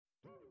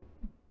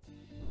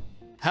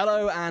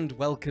Hello and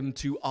welcome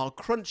to our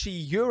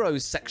Crunchy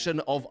Euros section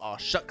of our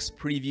Shucks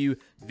preview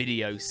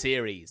video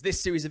series.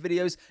 This series of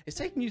videos is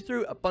taking you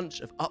through a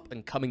bunch of up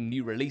and coming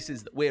new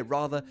releases that we're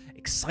rather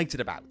excited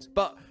about.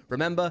 But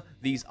remember,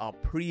 these are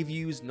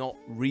previews, not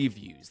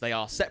reviews. They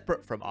are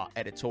separate from our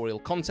editorial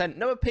content,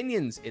 no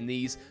opinions in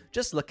these,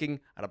 just looking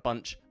at a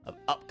bunch of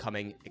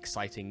upcoming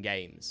exciting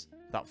games.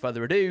 Without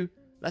further ado,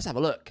 let's have a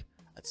look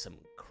at some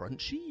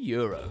Crunchy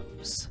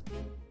Euros.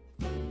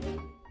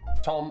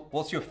 Tom,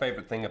 what's your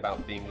favourite thing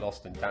about being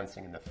lost and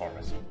dancing in the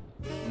forest?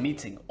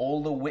 Meeting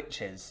all the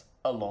witches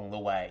along the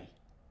way.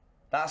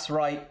 That's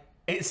right,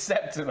 it's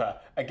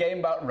Septima, a game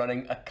about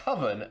running a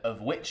coven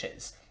of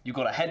witches. You've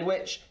got a head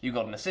witch, you've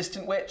got an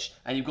assistant witch,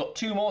 and you've got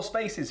 2 more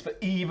spaces for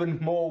even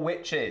more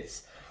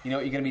witches. You know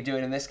what you're going to be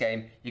doing in this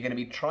game? You're going to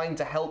be trying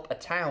to help a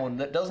town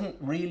that doesn't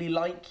really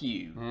like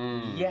you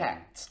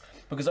yet.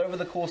 Because over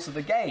the course of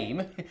the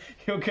game,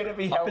 you're going to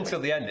be helping... Up until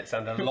the end, it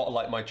sounded a lot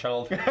like my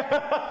childhood.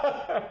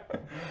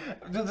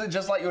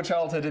 Just like your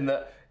childhood in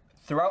that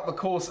throughout the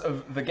course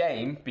of the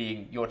game,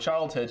 being your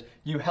childhood,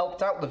 you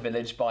helped out the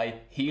village by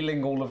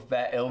healing all of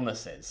their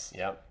illnesses.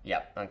 Yep.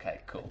 Yep,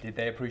 okay, cool. Did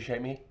they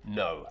appreciate me?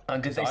 No.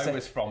 And did they I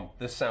was from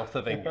the south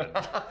of England.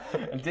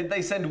 And did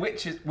they send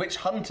witch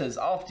hunters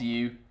after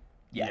you?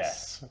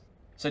 Yes.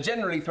 So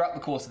generally, throughout the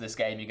course of this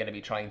game, you're going to be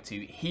trying to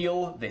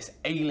heal this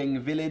ailing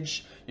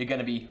village. You're going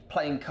to be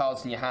playing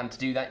cards in your hand to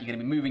do that. You're going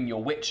to be moving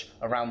your witch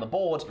around the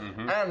board.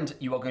 And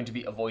you are going to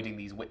be avoiding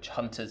these witch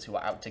hunters who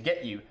are out to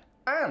get you.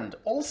 And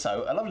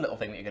also, a lovely little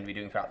thing that you're going to be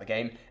doing throughout the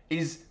game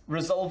is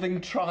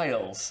resolving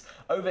trials.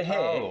 Over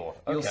here,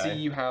 you'll see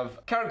you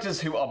have characters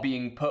who are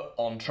being put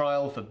on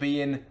trial for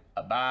being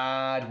a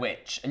bad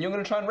witch. And you're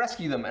going to try and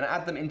rescue them and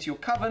add them into your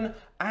coven.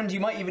 And you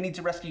might even need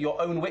to rescue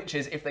your own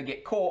witches if they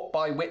get caught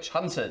by witch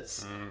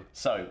hunters.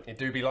 So It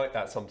do be like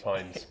that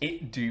sometimes.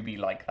 it do be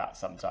like that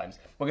sometimes.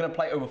 We're going to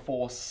play over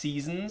 4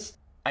 seasons.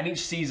 And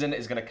each season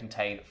is going to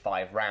contain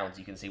 5 rounds.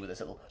 You can see with this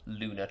little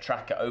lunar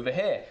tracker over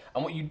here.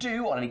 And what you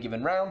do on any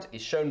given round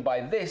is shown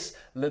by this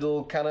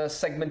little kind of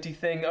segmenty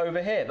thing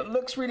over here that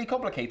looks really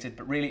complicated,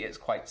 but really it's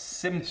quite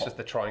simple. It's just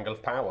the triangle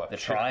of power. The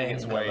shifting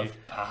its way triangle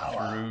of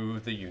power. through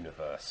the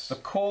universe. The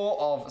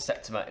core of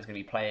Septima is going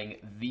to be playing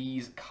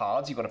these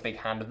cards. You've got a big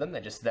hand of them.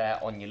 They're just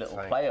there on your little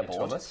player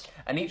board. Thomas.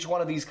 And each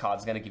one of these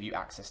cards is going to give you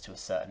access to a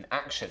certain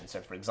action. So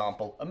for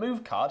example, a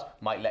move card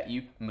might let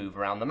you move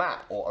around the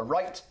map, or a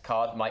right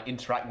card might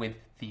interact with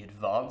the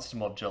advanced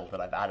module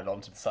that I've added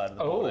onto the side of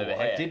the board over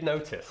here. I did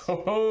notice.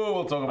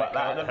 We'll talk about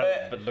that in a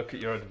bit. But look at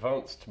your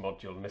advanced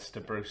module,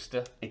 Mr.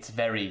 Brewster. It's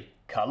very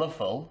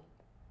colourful.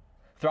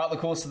 Throughout the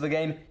course of the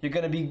game, you're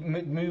going to be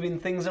moving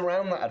things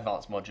around that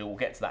advanced module. We'll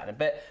get to that in a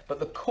bit.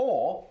 But the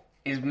core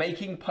is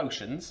making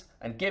potions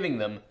and giving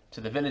them to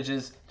the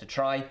villagers to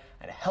try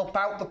and help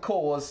out the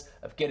cause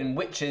of getting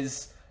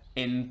witches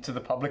into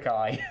the public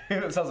eye.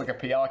 That sounds like a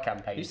PR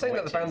campaign. Are you saying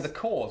that the band The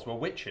Cause were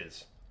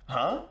witches?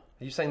 Huh?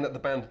 Are you saying that the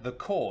band The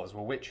Cause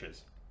were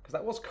witches? Because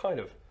that was kind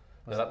of...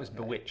 No, that was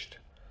Bewitched.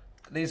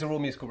 These are all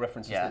musical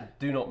references that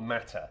do not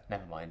matter.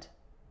 Never mind.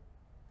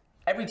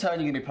 Every turn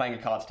you're going to be playing a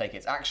card to take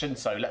its action,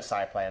 so let's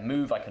say I play a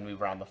move, I can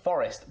move around the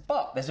forest,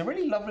 but there's a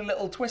really lovely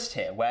little twist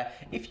here where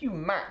if you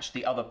match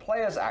the other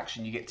player's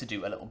action, you get to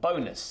do a little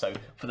bonus. So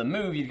for the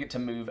move, you get to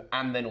move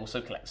and then also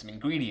collect some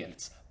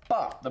ingredients.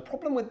 But the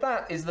problem with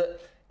that is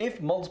that if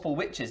multiple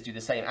witches do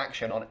the same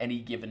action on any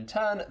given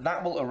turn,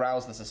 that will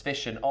arouse the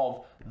suspicion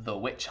of the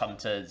witch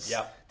hunters.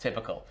 Yep.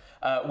 Typical.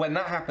 When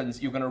that happens,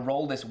 you're going to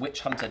roll this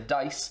witch hunter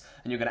dice,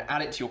 and you're going to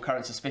add it to your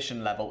current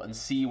suspicion level and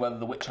see whether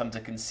the witch hunter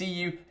can see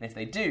you. And if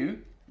they do,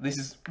 this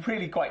is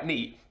really quite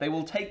neat, they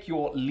will take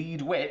your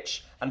lead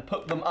witch and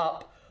put them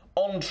up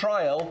on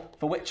trial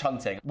for witch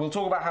hunting. We'll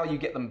talk about how you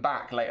get them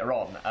back later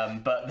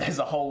on, but there's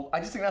a whole...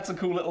 I just think that's a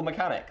cool little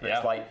mechanic.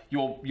 That's like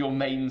your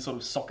main sort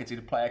of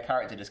socketed player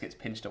character just gets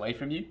pinched away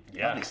from you.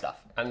 Lovely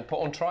stuff. And put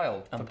on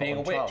trial for being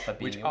a witch,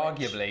 which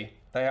arguably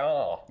they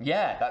are.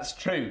 Yeah, that's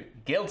true.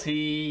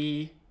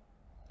 Guilty.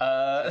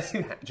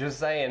 Just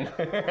saying.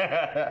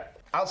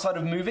 Outside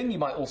of moving, you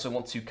might also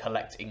want to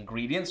collect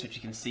ingredients, which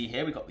you can see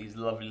here. We've got these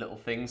lovely little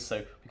things. So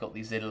we've got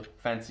these little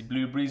fancy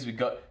blueberries. We've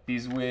got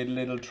these weird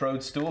little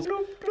toadstools.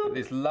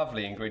 These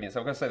lovely ingredients.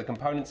 I've got to say the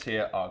components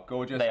here are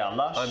gorgeous. They are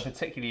lush. I'm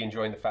particularly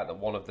enjoying the fact that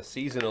one of the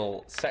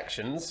seasonal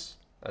sections,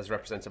 as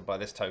represented by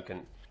this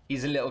token,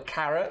 is a little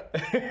carrot.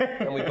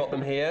 And we've got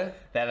them here.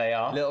 There they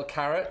are. Little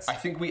carrots. I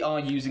think we are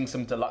using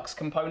some deluxe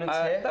components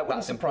here. That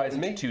wouldn't surprise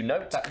me. To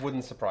note. That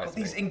wouldn't surprise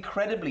me. These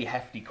incredibly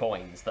hefty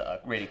coins that are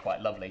really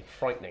quite lovely.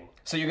 Frightening.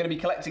 So you're going to be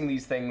collecting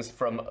these things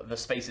from the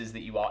spaces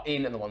that you are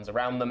in and the ones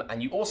around them,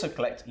 and you also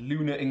collect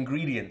lunar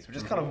ingredients, which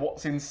is kind of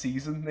what's in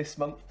season this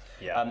month.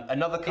 Yeah.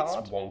 Another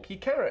card. It's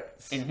wonky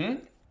carrots.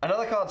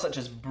 Another card such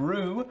as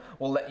Brew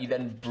will let you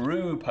then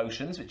brew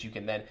potions, which you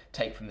can then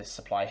take from this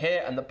supply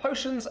here, and the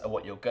potions are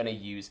what you're going to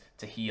use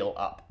to heal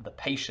up the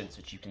patients,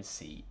 which you can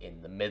see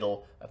in the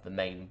middle of the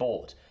main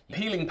board.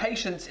 Healing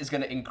patients is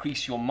going to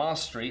increase your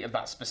mastery of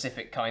that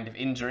specific kind of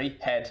injury,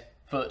 head,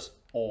 foot,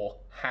 or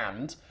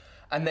hand.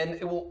 And then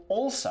it will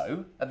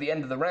also, at the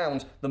end of the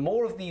round, the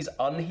more of these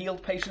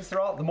unhealed patients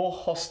there are, the more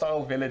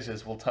hostile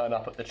villagers will turn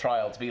up at the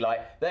trial to be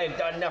like, they've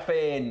done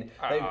nothing,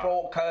 they've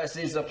brought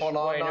curses upon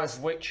our nice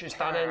witch has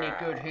done any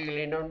good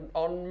healing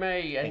on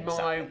me and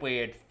my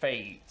weird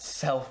feet.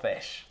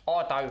 Selfish.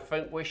 I don't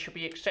think we should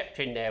be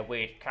accepting their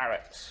weird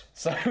carrots.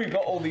 So we've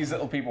got all these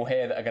little people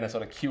here that are going to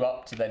sort of queue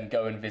up to then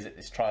go and visit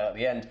this trial at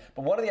the end.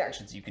 But one of the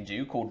actions you can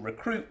do, called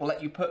Recruit, will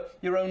let you put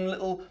your own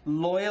little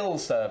loyal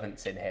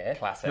servants in here.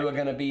 Classic. Who are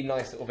going to be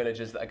nice little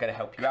villagers that are going to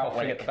help you out.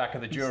 When at the back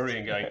of the jury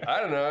and going,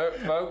 I don't know,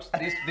 folks,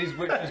 these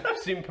witches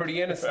seem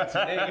pretty innocent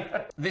to me.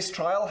 This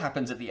trial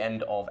happens at the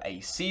end of a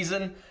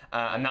season,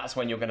 and that's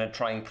when you're going to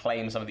try and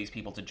claim some of these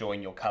people to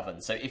join your coven.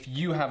 So if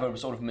you have a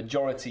sort of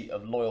majority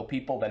of loyal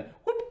people, then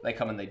whoop, they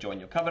come and they join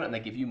your coven and they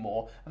give you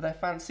more of their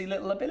fancy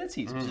little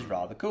abilities, which is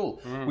rather cool.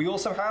 We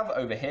also have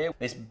over here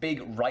this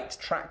big right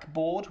track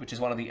board, which is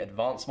one of the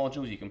advanced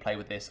modules. You can play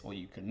with this or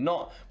you can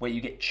not, where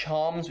you get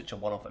charms, which are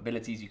one-off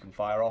abilities you can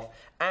fire off.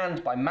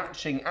 And by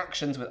matching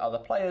actions with other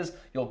players,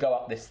 you'll go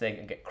up this thing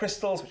and get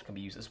crystals, which can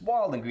be used as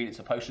wild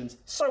ingredients or potions.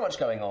 So much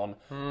going on.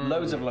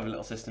 Loads of lovely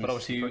little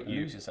systems to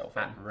lose yourself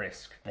at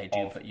risk. They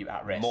do put you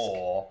at risk.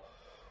 More.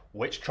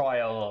 Witch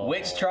trial.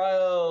 Witch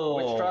trial.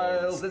 Witch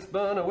trials. It's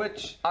burn a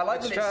witch. I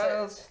like witch that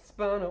trials. It's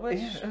burn a witch.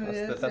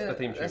 That's the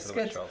theme tune for the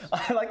witch trials.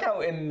 I like how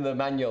in the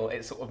manual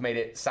it sort of made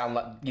it sound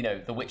like, you know,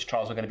 the witch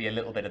trials were going to be a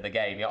little bit of the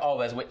game. You know, oh,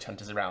 there's witch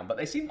hunters around, but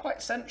they seem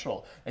quite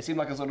central. They seem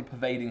like a sort of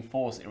pervading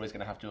force that you're always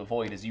going to have to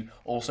avoid as you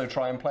also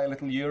try and play a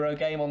little Euro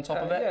game on top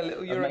of it. Yeah, a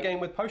little Euro game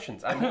with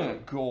potions. And what a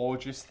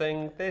gorgeous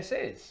thing this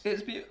is.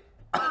 It's beautiful.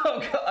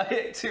 Oh god, I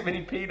ate too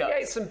many peanuts.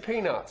 He ate some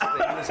peanuts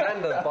that he was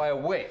handed by a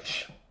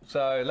witch.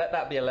 So let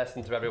that be a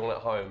lesson to everyone at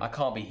home. I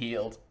can't be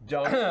healed.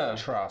 Don't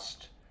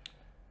trust.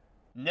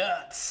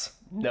 Nuts.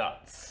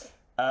 Nuts.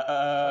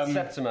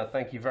 Septima,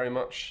 thank you very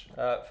much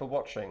for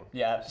watching.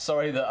 Yeah,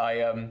 sorry that I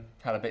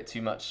had a bit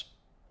too much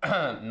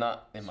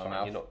nut in my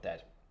mouth. You're not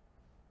dead.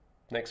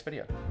 Next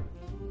video.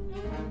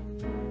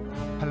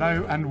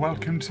 Hello and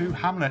welcome to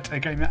Hamlet, a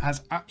game that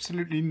has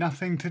absolutely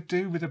nothing to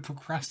do with a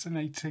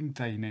procrastinating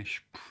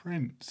Danish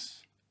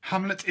prince.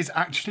 Hamlet is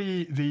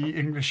actually the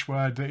English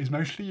word that is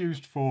mostly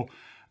used for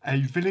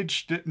a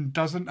village that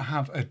doesn't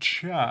have a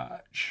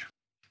church.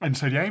 And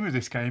so the aim of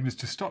this game is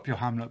to stop your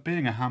hamlet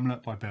being a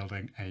hamlet by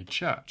building a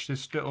church.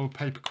 This little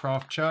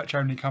papercraft church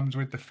only comes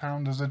with the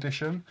Founders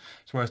Edition.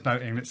 It's worth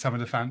noting that some of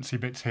the fancy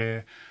bits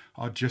here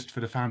are just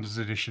for the Founders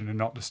Edition and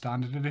not the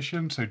Standard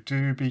Edition. So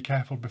do be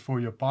careful before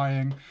you're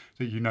buying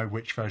that you know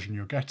which version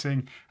you're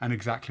getting and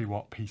exactly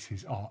what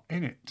pieces are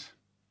in it.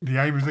 The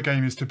aim of the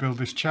game is to build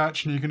this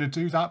church, and you're going to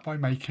do that by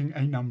making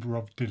a number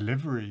of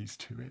deliveries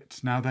to it.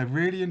 Now, the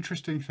really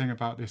interesting thing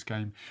about this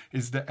game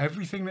is that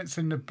everything that's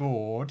in the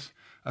board,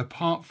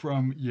 apart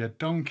from your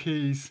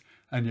donkeys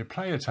and your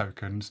player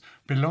tokens,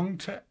 belong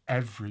to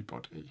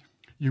everybody.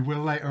 You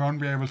will later on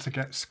be able to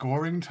get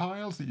scoring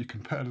tiles that you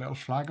can put a little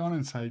flag on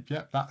and say,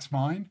 yep, that's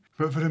mine.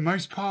 But for the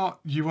most part,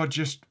 you are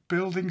just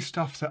building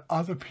stuff that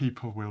other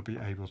people will be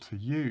able to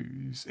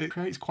use. It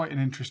creates quite an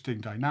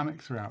interesting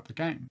dynamic throughout the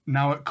game.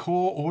 Now at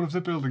core, all of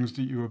the buildings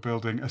that you are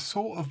building are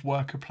sort of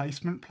worker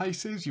placement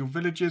places. Your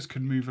villagers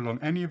can move along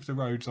any of the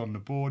roads on the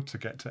board to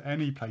get to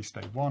any place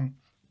they want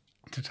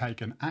to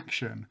take an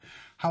action.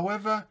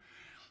 However,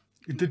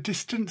 the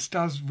distance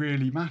does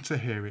really matter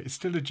here. It's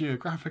still a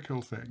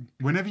geographical thing.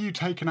 Whenever you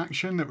take an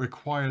action that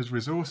requires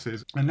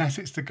resources, unless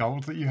it's the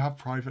gold that you have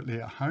privately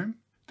at home,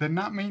 then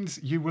that means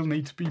you will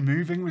need to be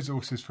moving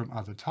resources from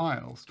other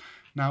tiles.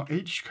 Now,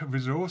 each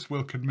resource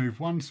could move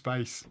one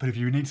space, but if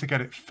you need to get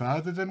it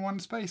further than one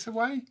space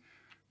away,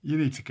 you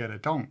need to get a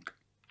donk.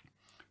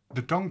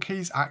 The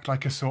donkeys act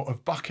like a sort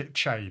of bucket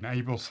chain,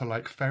 able to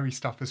like ferry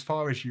stuff as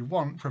far as you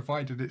want,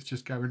 provided it's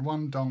just going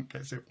one donk,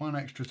 gets it one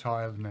extra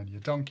tile, and then you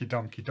donkey,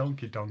 donkey,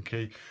 donkey,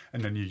 donkey,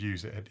 and then you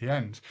use it at the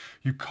end.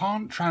 You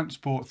can't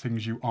transport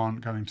things you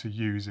aren't going to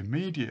use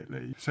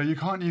immediately, so you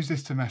can't use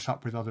this to mess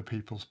up with other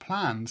people's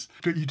plans,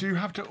 but you do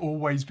have to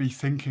always be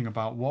thinking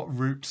about what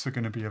routes are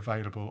going to be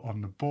available on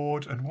the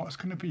board and what's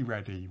going to be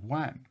ready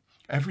when.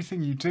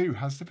 Everything you do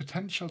has the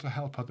potential to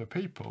help other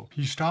people.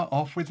 You start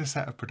off with a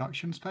set of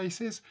production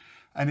spaces,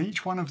 and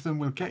each one of them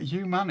will get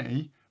you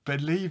money,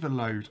 but leave a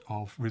load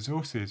of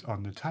resources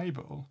on the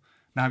table.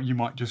 Now, you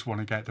might just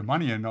want to get the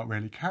money and not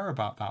really care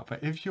about that,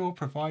 but if you're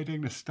providing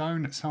the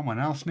stone that someone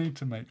else needs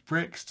to make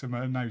bricks, to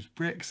turn those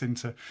bricks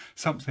into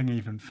something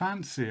even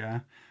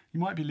fancier, you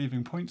might be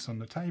leaving points on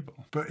the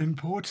table. But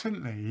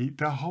importantly,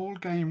 the whole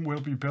game will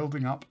be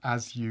building up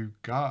as you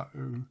go.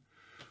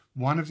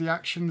 One of the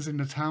actions in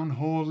the town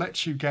hall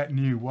lets you get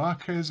new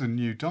workers and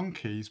new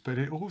donkeys, but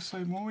it also,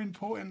 more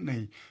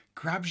importantly,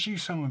 grabs you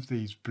some of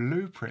these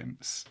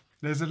blueprints.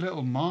 There's a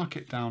little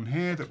market down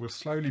here that will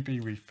slowly be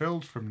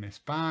refilled from this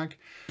bag,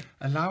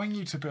 allowing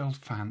you to build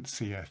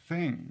fancier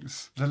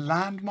things. The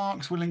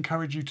landmarks will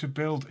encourage you to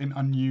build in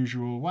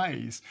unusual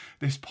ways.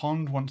 This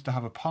pond wants to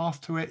have a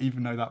path to it,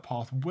 even though that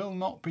path will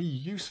not be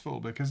useful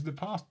because the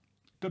path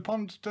The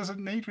pond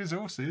doesn't need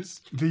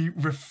resources. The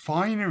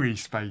refinery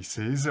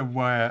spaces are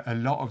where a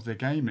lot of the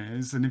game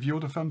is, and if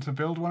you're the fun to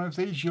build one of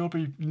these, you'll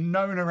be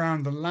known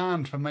around the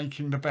land for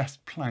making the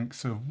best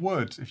planks of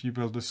wood if you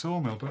build a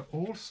sawmill, but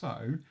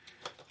also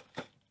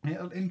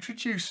it'll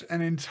introduce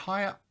an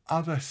entire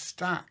other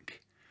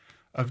stack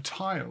of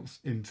tiles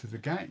into the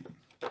game.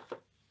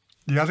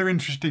 The other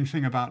interesting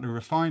thing about the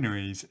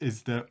refineries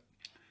is that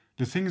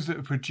the things that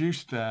are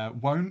produced there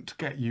won't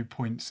get you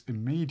points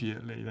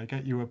immediately. They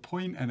get you a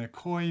point and a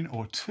coin,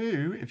 or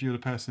two if you're the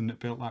person that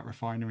built that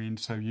refinery and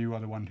so you are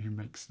the one who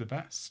makes the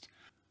best.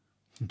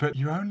 But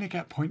you only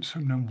get points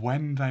from them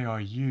when they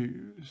are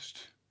used.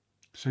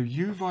 So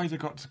you've either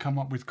got to come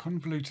up with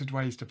convoluted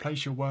ways to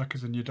place your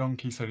workers and your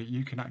donkey so that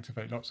you can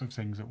activate lots of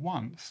things at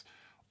once,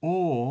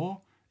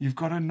 or you've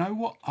got to know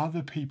what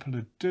other people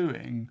are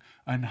doing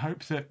and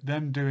hope that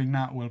them doing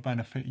that will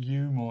benefit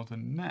you more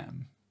than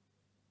them.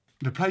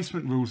 The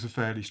placement rules are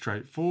fairly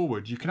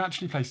straightforward. You can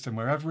actually place them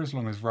wherever as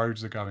long as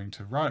roads are going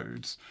to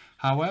roads.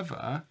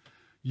 However,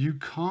 you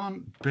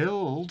can't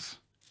build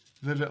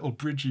the little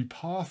bridgey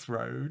path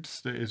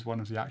roads, that is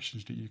one of the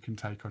actions that you can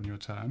take on your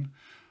turn,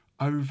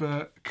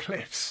 over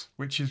cliffs,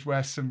 which is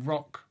where some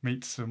rock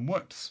meets some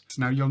woods.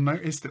 Now you'll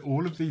notice that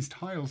all of these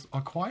tiles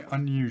are quite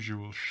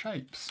unusual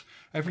shapes.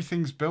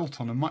 Everything's built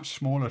on a much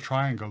smaller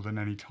triangle than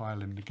any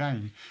tile in the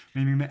game,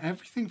 meaning that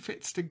everything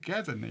fits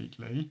together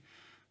neatly,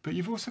 but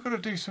you've also got to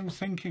do some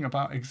thinking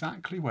about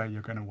exactly where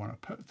you're going to want to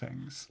put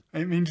things.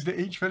 It means that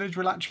each village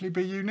will actually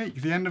be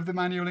unique. The end of the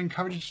manual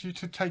encourages you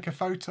to take a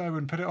photo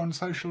and put it on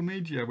social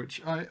media, which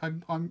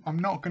I'm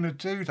not going to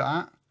do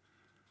that.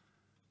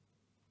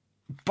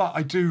 But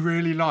I do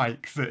really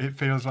like that it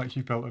feels like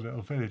you've built a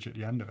little village at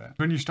the end of it.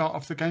 When you start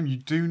off the game, you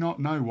do not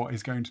know what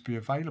is going to be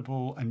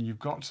available, and you've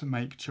got to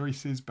make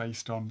choices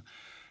based on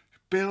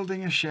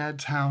building a shared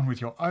town with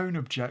your own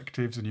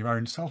objectives and your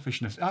own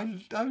selfishness.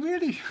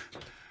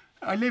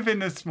 I live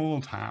in a small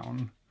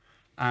town,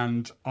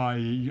 and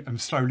I am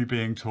slowly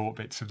being taught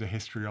bits of the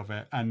history of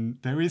it. And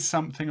there is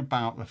something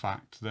about the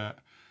fact that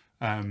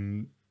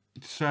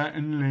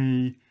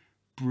certainly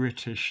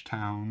British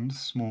towns,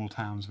 small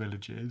towns,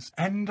 villages,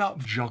 end up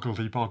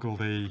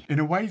joggledy-boggledy in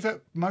a way that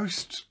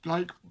most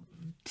like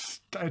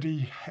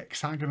steady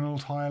hexagonal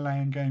tile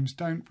laying games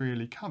don't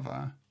really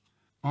cover.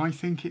 I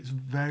think it's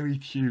very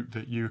cute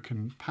that you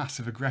can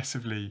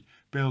passive-aggressively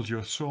build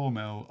your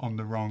sawmill on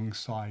the wrong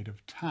side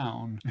of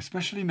town,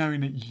 especially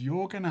knowing that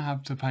you're going to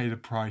have to pay the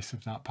price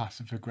of that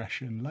passive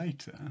aggression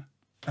later.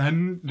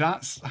 And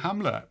that's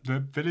Hamlet, the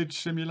village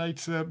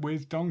simulator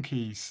with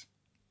donkeys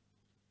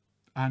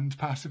and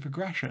passive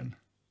aggression.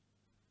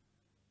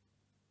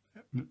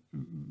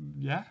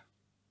 Yeah?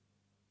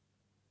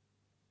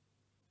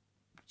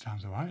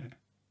 Sounds alright.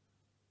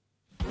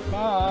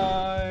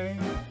 Bye!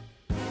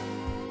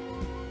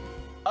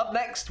 Up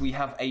next, we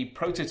have a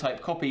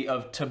prototype copy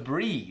of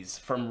Tabriz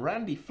from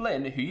Randy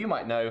Flynn, who you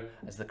might know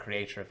as the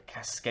creator of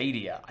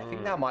Cascadia. I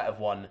think that might have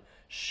won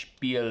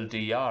Spiel des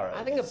Jahres.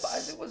 I think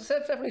it was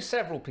definitely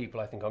several people,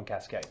 I think, on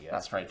Cascadia.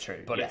 That's very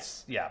true. But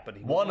yes. but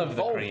he one of the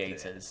involved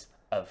creators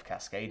of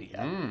Cascadia.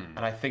 And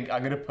I think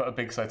I'm going to put a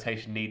big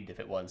citation needed if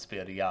it won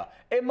Spiel des Jahres.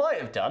 It might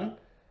have done.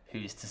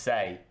 Who's to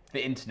say?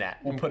 The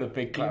internet will put a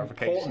big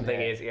clarification. The important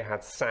thing is it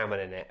had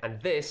salmon in it, and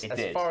this,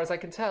 as far as I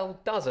can tell,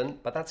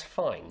 doesn't, but that's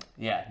fine.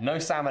 Yeah, no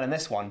salmon in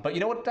this one, but you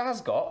know what it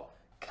has got?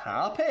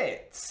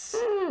 Carpets.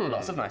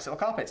 Lots of nice little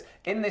carpets.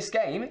 In this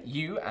game,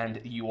 you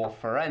and your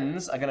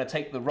friends are going to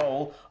take the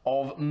role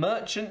of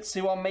merchants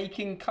who are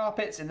making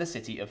carpets in the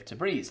city of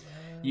Tabriz.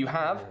 You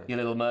have your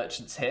little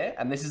merchants here,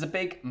 and this is a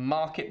big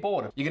market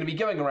board. You're going to be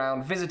going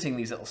around visiting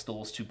these little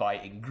stalls to buy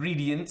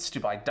ingredients, to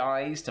buy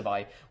dyes, to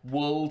buy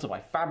wool, to buy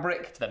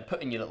fabric, to then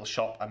put in your little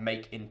shop and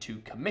make into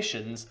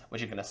commissions,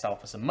 which you're going to sell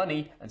for some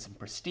money and some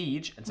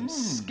prestige and some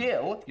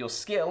skill. Your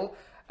skill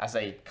as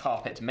a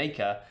carpet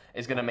maker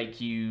is going to make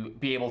you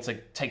be able to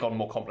take on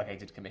more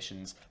complicated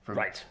commissions from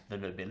the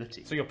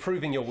nobility. So you're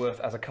proving your worth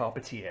as a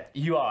carpetier.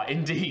 You are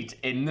indeed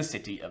in the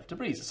city of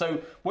Tabriz.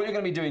 So what you're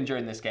going to be doing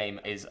during this game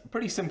is a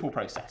pretty simple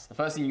process. The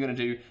first thing you're going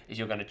to do is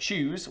you're going to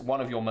choose one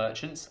of your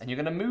merchants and you're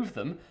going to move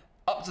them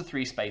up to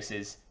 3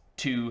 spaces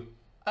to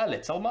a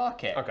little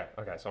market. Okay,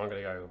 so I'm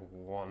going to go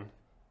 1,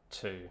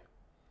 2,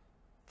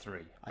 3.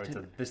 Go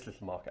to this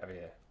little market over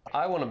here.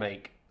 I want to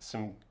make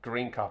some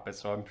green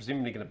carpets, so I'm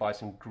presumably going to buy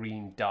some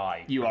green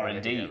dye. You are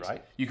indeed. Here,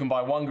 right? You can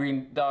buy 1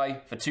 green dye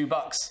for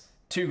 $2,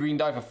 2 green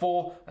dye for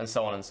 4, and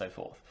so on and so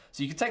forth.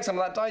 So you can take some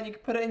of that dye and you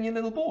can put it in your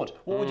little board.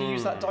 What would you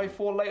use that dye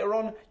for later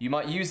on? You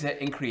might use it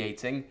in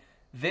creating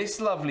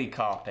this lovely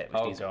carpet,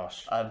 which needs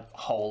a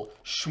whole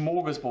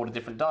smorgasbord of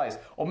different dyes.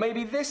 Or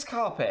maybe this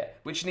carpet,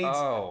 which needs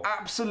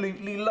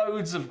absolutely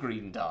loads of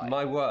green dye.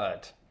 My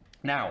word.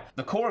 Now,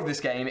 the core of this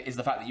game is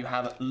the fact that you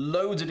have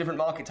loads of different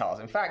market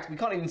tiles. In fact, we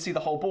can't even see the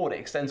whole board. It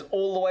extends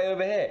all the way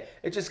over here.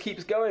 It just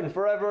keeps going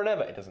forever and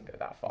ever. It doesn't go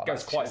that far. It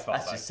goes quite far.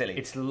 That's just silly.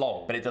 It's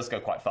long. But it does go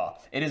quite far.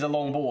 It is a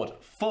long board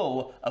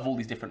full of all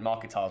these different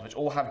market tiles, which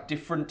all have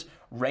different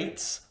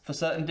rates for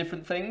certain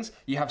different things.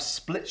 You have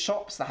split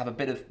shops that have a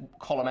bit of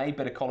column A,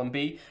 bit of column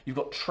B. You've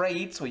got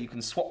trades where you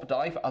can swap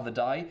die for other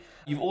die.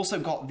 You've also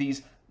got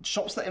these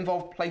shops that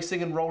involve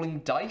placing and rolling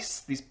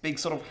dice, these big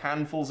sort of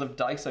handfuls of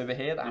dice over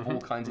here that have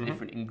all kinds of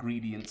different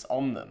ingredients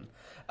on them.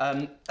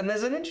 And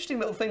there's an interesting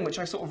little thing which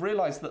I sort of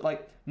realised that,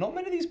 like, not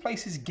many of these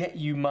places get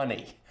you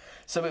money.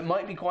 So it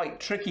might be quite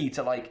tricky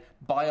to, like,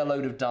 buy a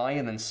load of die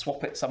and then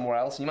swap it somewhere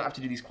else. And you might have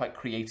to do these quite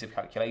creative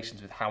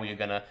calculations with how you're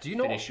going to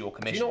finish your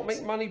commissions. Do you not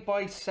make money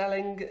by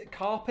selling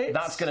carpets?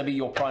 That's going to be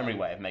your primary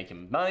way of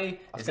making money.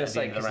 I was going to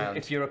say, because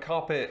if you're a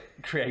carpet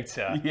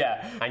creator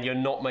and you're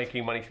not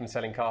making money from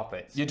selling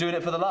carpets... You're doing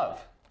it for the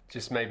love.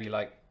 Just maybe,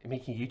 like,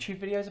 making YouTube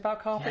videos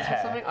about carpets or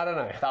something? I don't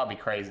know. That would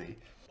be crazy.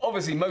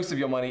 Obviously, most of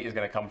your money is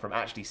going to come from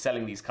actually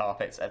selling these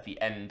carpets at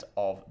the end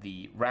of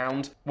the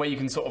round, where you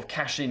can sort of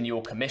cash in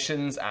your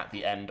commissions at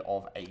the end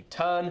of a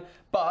turn.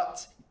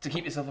 But to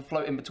keep yourself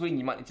afloat in between,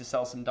 you might need to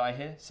sell some die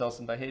here, sell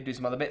some die here, do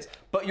some other bits.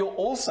 But you're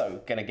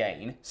also going to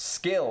gain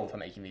skill for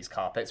making these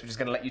carpets, which is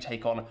going to let you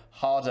take on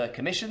harder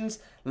commissions,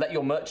 let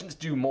your merchants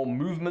do more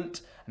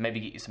movement, and maybe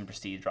get you some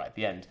prestige right at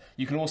the end.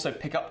 You can also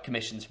pick up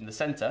commissions from the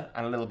center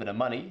and a little bit of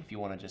money if you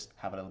want to just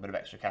have a little bit of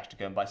extra cash to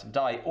go and buy some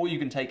die, or you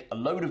can take a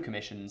load of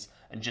commissions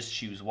and just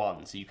choose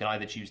one. So you can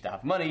either choose to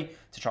have money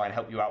to try and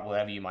help you out with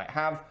whatever you might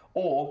have,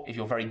 or if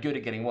you're very good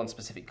at getting one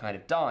specific kind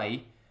of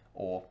die,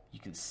 or you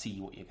can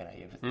see what you're going to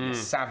give. If you're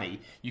savvy,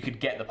 you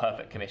could get the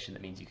perfect commission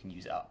that means you can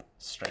use it up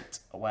straight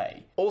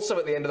away. Also,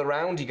 at the end of the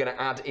round, you're going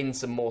to add in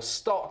some more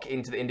stock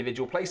into the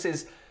individual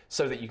places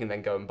so that you can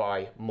then go and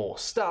buy more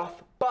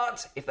stuff.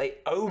 But if they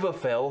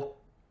overfill,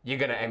 you're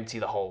going to empty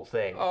the whole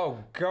thing. Oh,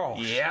 gosh.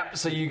 Yep,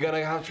 so you're going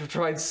to have to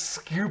try and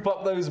scoop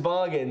up those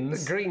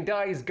bargains. The green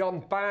die's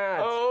gone bad.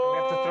 Oh. We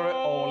have to throw it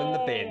all in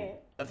the bin.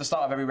 At the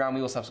start of every round,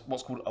 we also have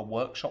what's called a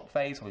workshop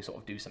phase, where we sort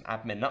of do some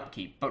admin and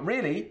upkeep. But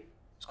really,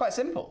 it's quite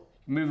simple.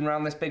 Moving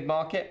around this big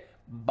market,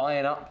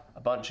 buying up a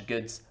bunch of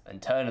goods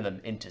and turning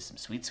them into some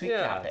sweet, sweet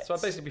carpets. So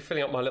I'd basically be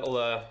filling up my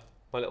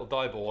little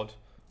die board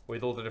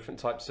with all the different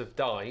types of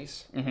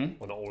dies.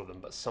 Well, not all of them,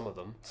 but some of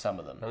them. Some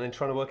of them. And then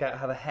trying to work out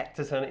how the heck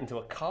to turn it into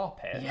a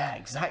carpet. Yeah,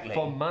 exactly.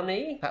 For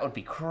money? That would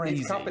be crazy.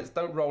 These carpets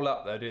don't roll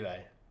up though, do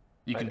they?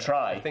 You can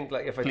try. I think,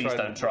 like, if I Please try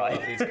don't try.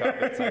 these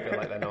carpets, I feel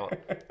like they're not.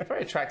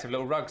 Very attractive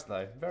little rugs,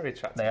 though. Very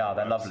attractive. They are.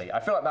 They're rugs. lovely. I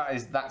feel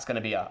like that's going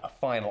to be a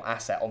final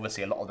asset.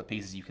 Obviously, a lot of the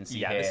pieces you can see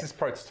here. Yeah, this is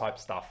prototype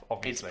stuff,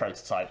 obviously. It's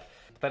prototype.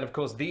 Then, of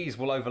course, these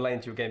will overlay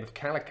into your game of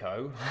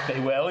Calico.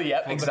 They will,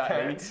 yep, For the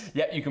exactly. cats.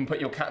 Yep, you can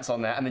put your cats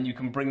on there, and then you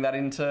can bring that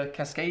into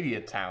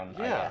Cascadia Town,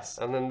 I guess.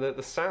 And then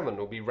the salmon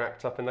will be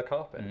wrapped up in the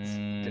carpets.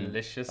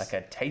 Delicious. Like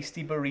a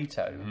tasty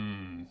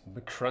burrito.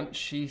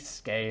 Crunchy,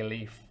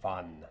 scaly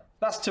fun.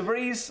 That's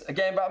Tabriz, a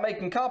game about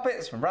making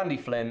carpets from Randy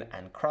Flynn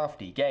and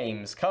Crafty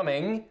Games,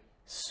 coming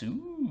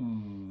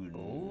soon.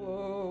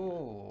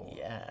 Oh.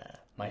 Yeah,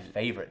 my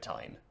favourite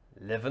time.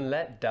 Live and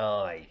let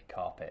die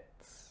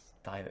carpets.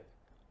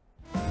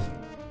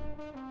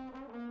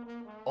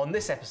 On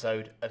this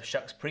episode of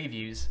Shucks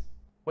Previews,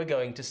 we're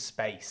going to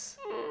space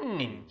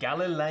in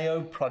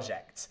Galileo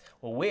Project,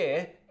 where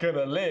we're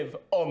gonna live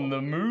on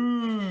the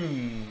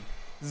moons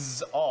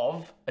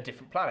of a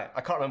different planet.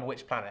 I can't remember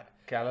which planet.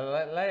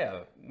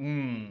 Galileo.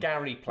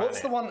 Gary planet.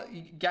 What's the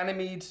one?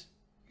 Ganymede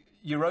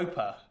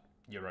Europa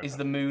is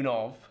the moon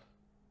of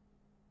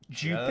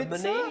Jupiter?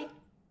 Germany?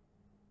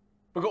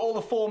 We've got all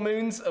the 4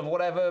 moons of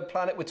whatever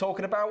planet we're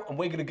talking about, and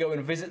we're going to go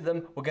and visit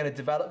them, we're going to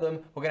develop them,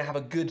 we're going to have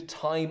a good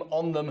time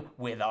on them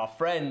with our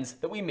friends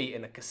that we meet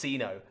in a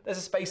casino. There's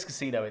a space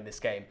casino in this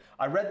game.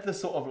 I read the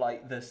sort of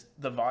like the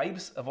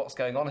vibes of what's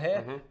going on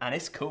here, and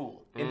it's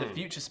cool. In the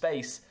future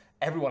space,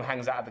 everyone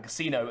hangs out at the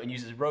casino and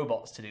uses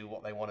robots to do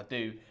what they want to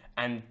do,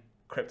 and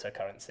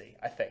cryptocurrency,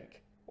 I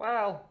think.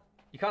 Well,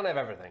 you can't have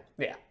everything.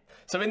 Yeah.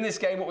 So in this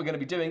game, what we're going to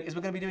be doing is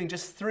we're going to be doing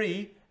just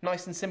 3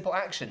 nice and simple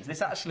actions.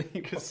 This actually...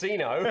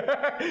 Casino.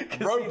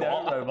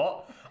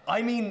 Robot.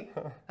 I mean,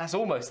 that's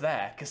almost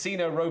there.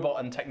 Casino, robot,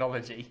 and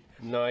technology.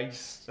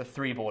 Nice. The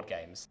 3 board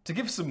games. To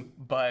give some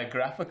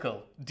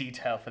biographical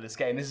detail for this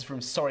game, this is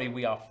from Sorry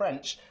We Are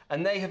French,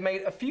 and they have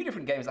made a few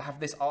different games that have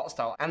this art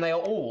style, and they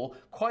are all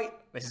quite...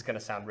 This is going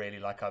to sound really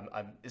like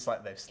it's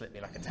like they've slipped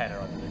me like a tenner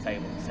under the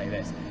table to say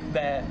this.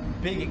 They're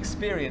big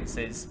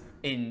experiences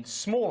in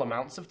small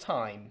amounts of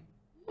time.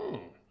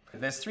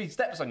 There's 3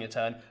 steps on your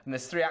turn, and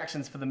there's 3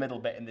 actions for the middle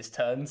bit in this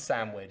turn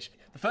sandwich.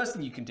 The first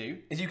thing you can do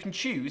is you can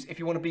choose if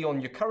you want to be on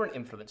your current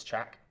influence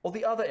track or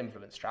the other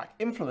influence track.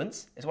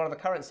 Influence is one of the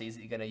currencies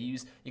that you're going to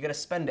use. You're going to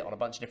spend it on a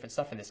bunch of different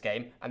stuff in this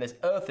game, and there's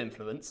Earth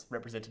influence,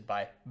 represented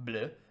by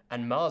bleu,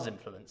 and Mars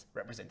influence,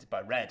 represented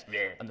by red.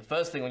 Yeah. And the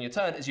first thing on your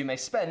turn is you may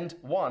spend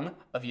 1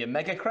 of your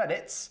mega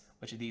credits,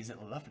 which are these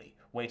little lovely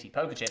weighty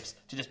poker chips,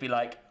 to just be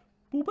like,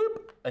 boop,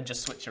 boop, and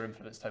just switch your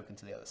influence token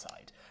to the other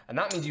side. And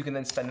that means you can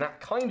then spend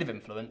that kind of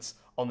influence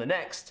on the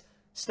next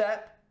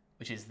step,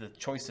 which is the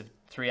choice of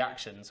 3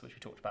 actions, which we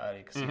talked about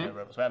earlier, casino,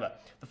 robots, whatever.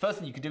 The first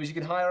thing you can do is you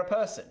can hire a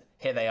person.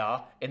 Here they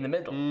are in the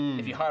middle.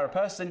 If you hire a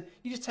person,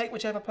 you just take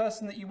whichever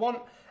person that you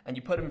want and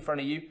you put them in front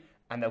of you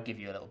and they'll give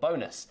you a little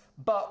bonus.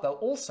 But they'll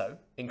also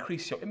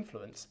increase your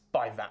influence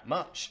by that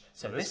much.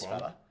 So this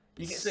fella,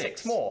 you get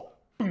 6 more.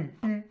 Boom,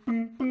 boom,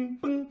 boom, boom,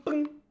 boom,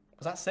 boom.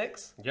 Was that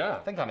 6? Yeah. I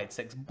think I made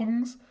 6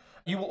 boongs.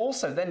 You will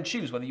also then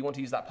choose whether you want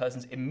to use that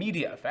person's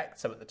immediate effect.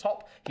 So at the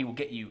top, he will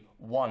get you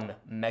 1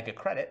 mega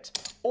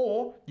credit,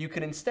 or you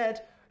can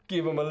instead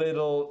give him a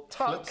little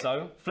tuck.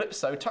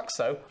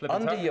 Tuxo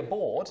under your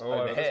board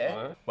over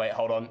here. Wait,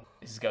 hold on.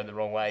 This is going the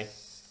wrong way.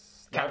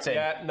 Captain,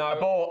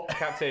 abort.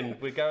 Captain,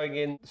 we're going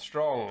in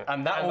strong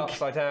and will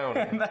upside down.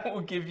 And that will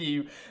give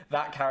you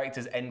that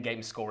character's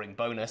endgame scoring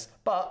bonus,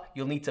 but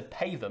you'll need to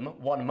pay them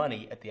 1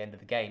 money at the end of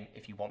the game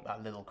if you want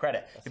that little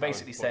credit. You're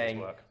basically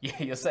saying,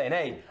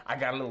 hey, I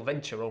got a little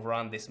venture over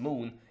on this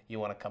moon. You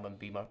want to come and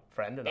be my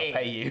friend and I'll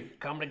pay you.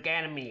 Come to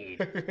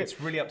Ganymede.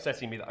 It's really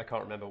upsetting me that I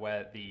can't remember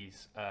where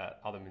these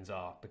other moons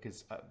are,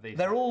 because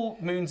they're all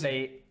moons of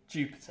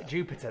Jupiter.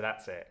 Jupiter,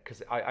 that's it.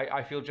 Because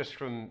I feel just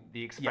from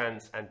The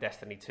Expanse and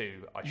Destiny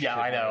 2, I should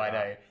I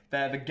know.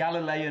 They're the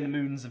Galilean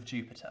moons of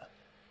Jupiter.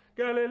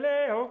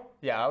 Galileo.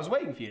 Yeah, I was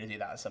waiting for you to do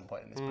that at some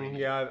point in this preview.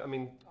 Yeah, I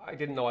mean, I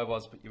didn't know I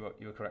was, but you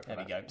were correct. There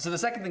we go. So the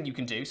second thing you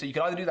can do, so you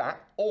can either do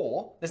that,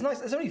 or there's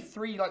only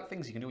 3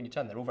 things you can do on your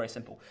turn. They're all very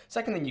simple.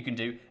 Second thing you can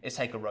do is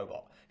take a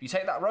robot. If you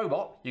take that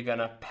robot, you're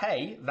gonna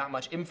pay that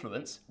much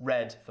influence,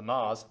 red for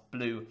Mars,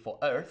 blue for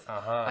Earth,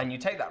 and you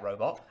take that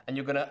robot and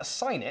you're gonna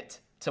assign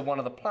it to one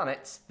of the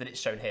planets that it's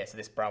shown here. So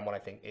this brown one I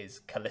think is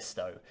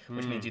Callisto,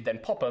 which means you then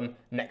pop them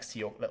next to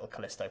your little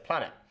Callisto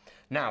planet.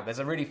 Now, there's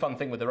a really fun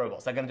thing with the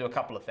robots. They're going to do a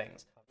couple of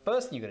things.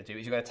 First thing you're going to do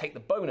is you're going to take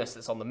the bonus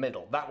that's on the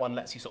middle. That one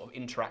lets you sort of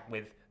interact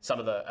with some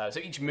of the... so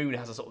each moon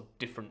has a sort of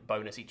different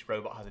bonus. Each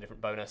robot has a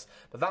different bonus.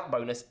 But that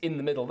bonus in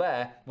the middle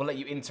there will let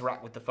you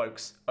interact with the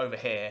folks over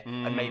here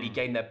and maybe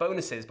gain their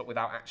bonuses, but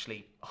without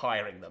actually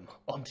hiring them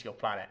onto your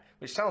planet,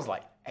 which sounds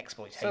like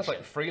exploitation. Sounds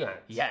like freelance.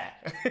 Yeah.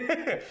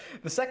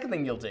 The second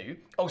thing you'll do...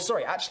 Oh,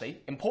 sorry,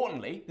 actually,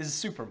 importantly, this is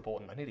super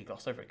important. I nearly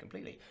glossed over it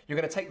completely. You're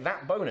going to take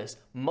that bonus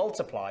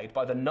multiplied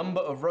by the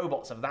number of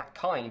robots of that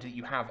kind that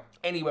you have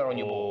anywhere on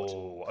your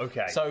board.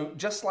 Okay. So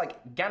just like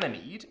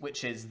Ganymede,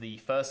 which is the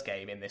first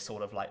game in this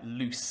sort of like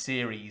loose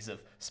series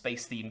of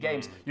space-themed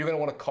games, you're going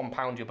to want to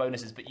compound your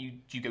bonuses, but do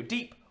you go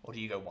deep or do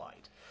you go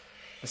wide?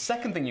 The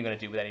second thing you're going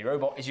to do with any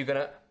robot is you're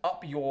going to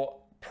up your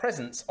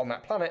presence on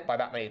that planet by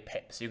that many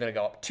pips. So you're going to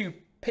go up 2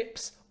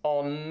 pips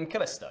on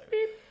Callisto.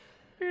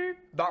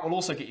 That will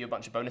also get you a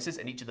bunch of bonuses,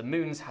 and each of the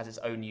moons has its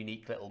own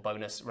unique little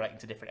bonus relating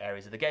to different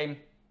areas of the game.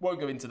 Won't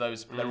go into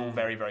those, but they're all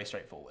very, very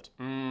straightforward.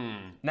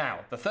 Now,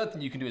 the third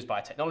thing you can do is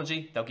buy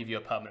technology. They'll give you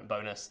a permanent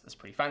bonus that's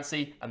pretty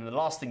fancy. And then the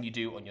last thing you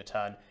do on your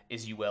turn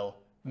is you will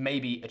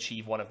maybe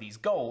achieve one of these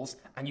goals,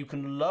 and you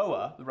can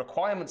lower the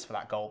requirements for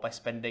that goal by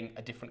spending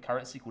a different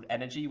currency called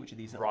energy, which are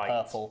these little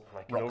purple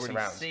rocks around. I can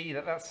already see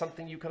that that's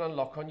something you can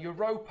unlock on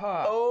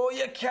Europa. Oh,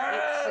 you can!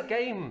 It's a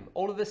game.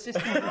 All of the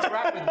systems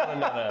interact with one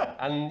another,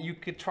 and you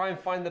could try and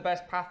find the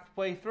best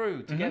pathway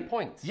through to get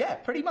points. Yeah,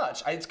 pretty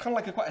much. It's kind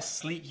of like quite a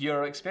sleek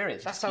Euro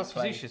experience. That sounds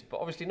facetious, but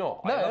obviously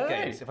not. I love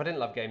games. If I didn't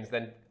love games,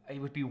 then it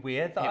would be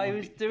weird that I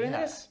was doing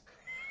this.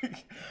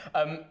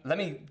 Let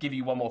me give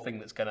you one more thing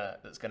that's gonna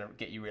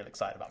get you real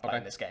excited about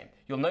playing this game.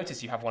 You'll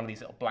notice you have one of these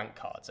little blank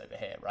cards over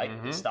here, right?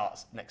 It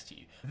starts next to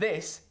you.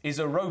 This is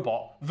a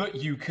robot that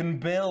you can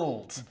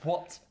build.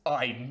 What?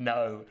 I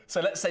know.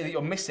 So let's say that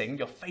you're missing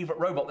your favorite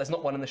robot. There's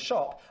not one in the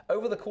shop.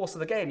 Over the course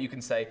of the game, you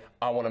can say,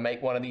 I want to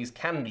make one of these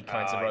candy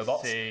kinds of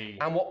robots. See.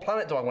 And what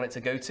planet do I want it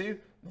to go to?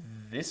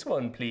 This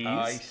one, please.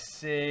 I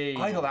see.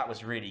 I thought that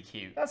was really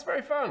cute. That's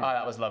very fun. Oh,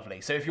 that was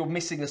lovely. So if you're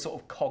missing a sort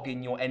of cog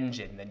in your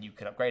engine, then you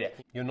can upgrade it.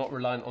 You're not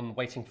reliant on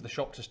waiting for the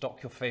shop to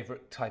stock your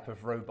favourite type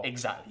of robot.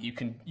 Exactly.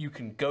 You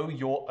can go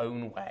your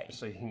own way.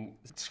 So you can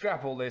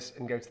scrap all this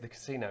and go to the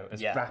casino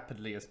as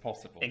rapidly as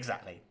possible.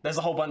 Exactly. There's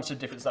a whole bunch of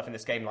different stuff in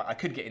this game. Like I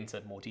could get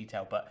into more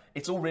detail, but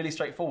it's all really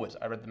straightforward.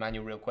 I read the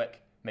manual real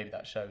quick. Maybe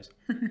that shows.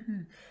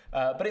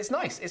 But it's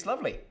nice. It's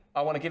lovely.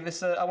 I want to give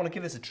this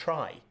a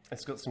try.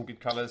 It's got some good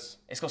colours.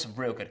 It's got some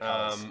real good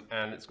colours.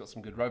 And it's got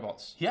some good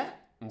robots. Yeah.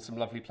 And some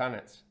lovely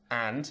planets.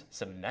 And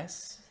some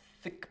nice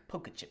thick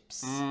poker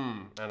chips.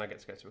 And I get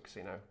to go to a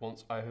casino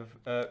once I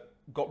have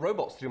got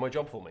robots to do my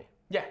job for me.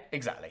 Yeah,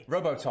 exactly.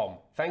 Robotom,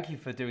 thank you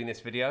for doing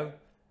this video.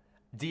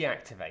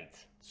 Deactivate.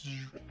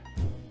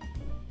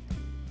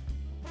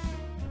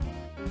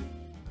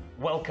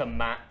 Welcome,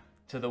 Matt,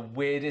 to the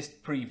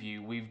weirdest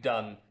preview we've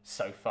done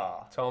so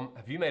far. Tom,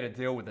 have you made a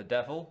deal with the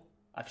devil?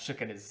 I've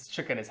shooken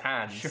his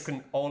hands.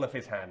 Shooken all of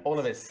his hands. All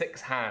of his 6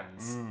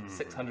 hands.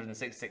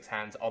 666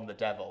 hands on the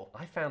devil.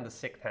 I found the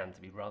 6th hand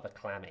to be rather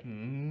clammy.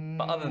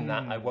 But other than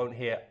that, I won't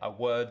hear a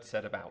word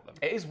said about them.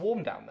 It is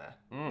warm down there.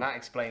 That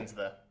explains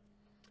the...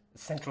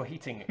 Central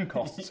heating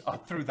costs are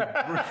through the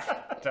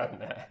roof down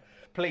there.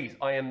 Please,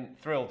 I am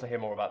thrilled to hear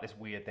more about this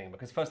weird thing,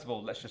 because first of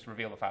all, let's just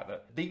reveal the fact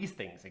that these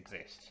things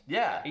exist.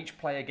 Yeah. Each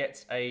player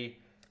gets a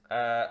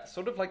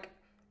sort of like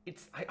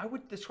I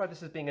would describe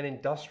this as being an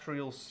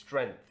industrial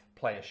strength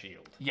player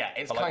shield. Yeah,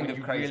 it's But, like, kind when of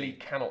you crazy. really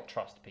cannot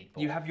trust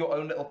people. You have your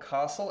own little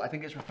castle. I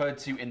think it's referred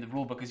to in the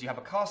rule because you have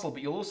a castle,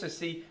 but you'll also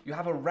see you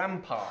have a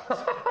rampart at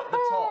the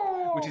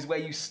top, which is where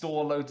you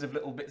store loads of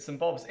little bits and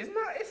bobs. Isn't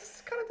that? It's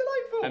kind of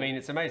delightful. I mean,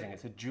 it's amazing.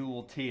 It's a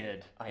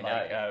dual-tiered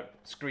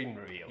screen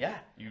reveal. Yeah.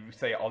 You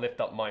say, I'll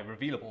lift up my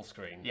revealable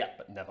screen, Yeah.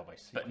 but never my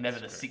secret but never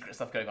the screen. secret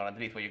stuff going on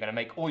underneath where you're going to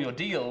make all your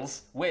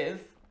deals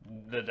with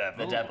The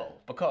devil. the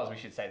devil. Because we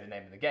should say the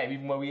name of the game,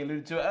 even when we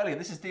alluded to it earlier.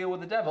 This is Deal with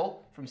the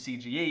Devil from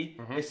CGE.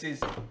 This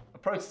is a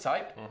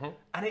prototype,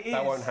 and it is...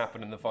 That won't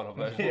happen in the final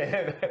version.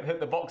 Yeah,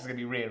 the box is going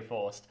to be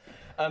reinforced.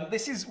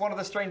 This is one of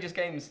the strangest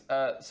games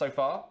so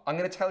far. I'm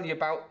going to tell you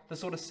about the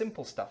sort of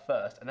simple stuff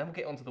first, and then we'll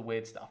get onto the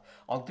weird stuff.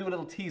 I'll do a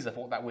little teaser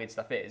for what that weird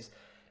stuff is.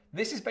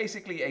 This is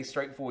basically a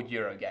straightforward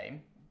Euro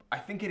game. I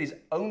think it is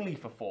only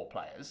for 4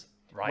 players,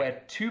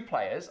 where 2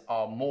 players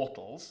are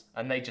mortals,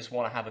 and they just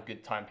want to have a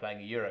good time playing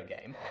a Euro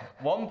game.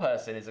 1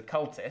 person is a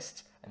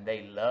cultist, and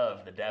they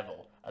love the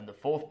devil, and the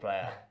 4th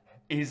player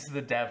is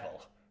the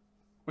devil.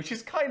 Which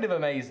is kind of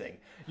amazing.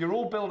 You're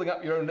all building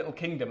up your own little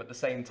kingdom at the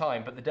same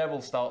time, but the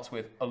devil starts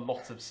with a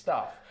lot of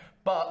stuff.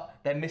 But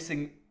they're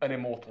missing an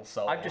immortal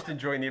soul. I'm just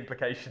enjoying the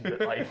implication that,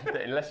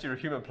 that unless you're a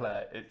human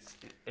player,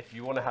 if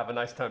you want to have a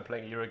nice time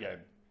playing a Euro game,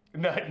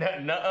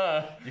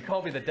 No. you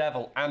can't be the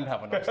devil and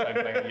have a nice time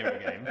playing a Euro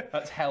game.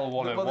 That's hell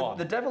 101.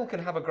 The devil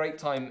can have a great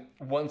time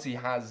once he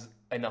has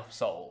enough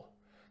soul.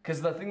 Because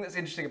the thing that's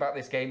interesting about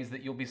this game is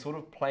that you'll be sort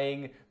of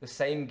playing the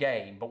same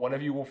game, but one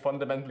of you will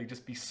fundamentally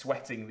just be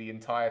sweating the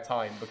entire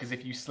time, because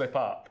if you slip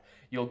up,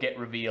 you'll get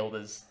revealed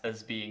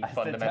as being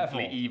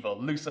fundamentally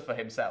evil, Lucifer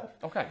himself.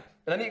 Okay.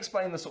 Let me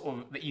explain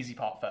the easy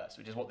part first,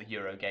 which is what the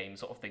Euro game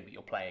sort of thing that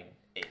you're playing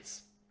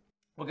is.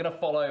 We're going to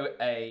follow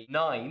a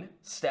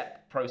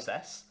 9-step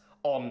process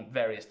on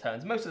various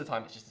turns. Most of the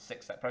time it's just a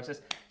 6-step process.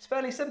 It's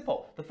fairly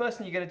simple. The first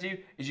thing you're going to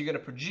do is you're going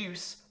to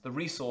produce the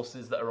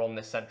resources that are on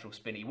this central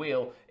spinny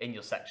wheel in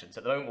your section. So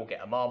at the moment we'll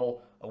get a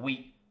marble, a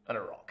wheat, and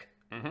a rock.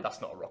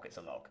 That's not a rock, it's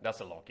a log.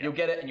 That's a log, yeah. You'll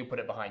get it and you'll put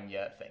it behind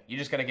your thing. You're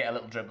just going to get a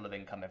little dribble of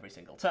income every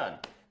single turn.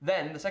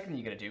 Then the second thing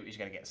you're going to do is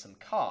you're going to get some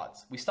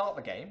cards. We start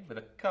the game with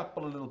a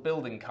couple of little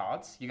building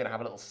cards. You're going to have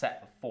a little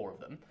set of 4 of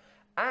them.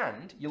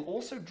 And you'll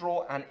also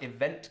draw an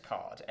event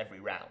card every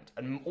round.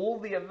 And all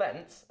the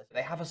events,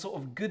 they have a sort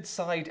of good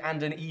side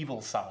and an evil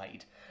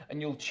side.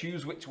 And you'll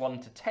choose which one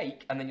to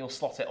take, and then you'll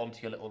slot it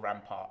onto your little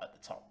rampart at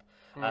the top.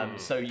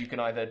 So you can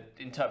either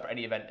interpret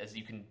any event as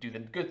you can do the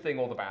good thing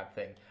or the bad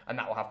thing, and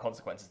that will have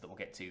consequences that we'll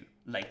get to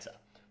later.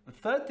 The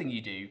third thing you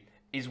do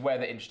is where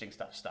the interesting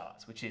stuff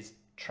starts, which is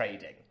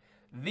trading.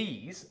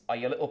 These are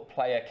your little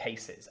player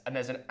cases, and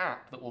there's an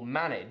app that will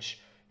manage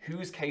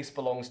whose case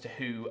belongs to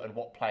who and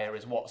what player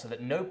is what, so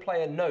that no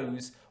player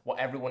knows what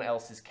everyone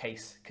else's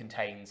case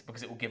contains,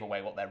 because it will give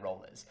away what their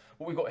role is.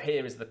 What we've got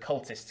here is the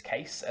cultist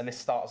case, and this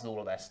starts with all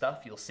of their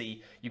stuff. You'll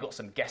see you've got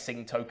some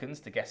guessing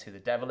tokens to guess who the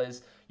devil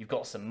is, you've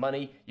got some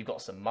money, you've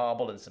got some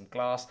marble and some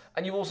glass,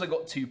 and you've also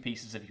got 2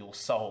 pieces of your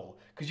soul,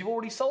 because you've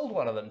already sold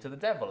one of them to the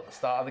devil at the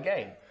start of the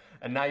game.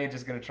 And now you're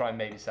just going to try and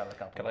maybe sell a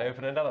couple. Can I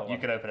open another one? You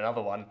can open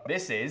another one.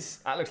 This is...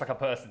 That looks like a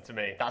person to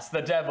me. That's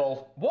the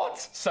devil. What?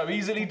 So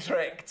easily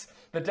tricked.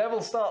 The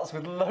devil starts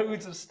with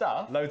loads of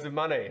stuff. Loads of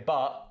money.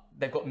 But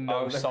they've got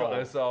no they've soul. got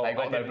no soul. They've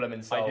got no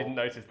blooming soul. I didn't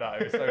notice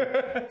that. It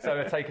was so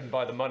we're taken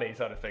by the money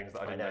side of things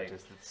that I didn't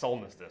notice. The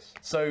soullessness.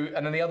 So,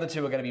 and then the other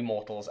 2 are going to be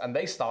mortals, and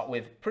they start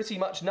with pretty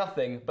much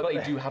nothing, but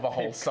they do have a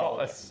whole soul.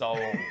 Got a soul.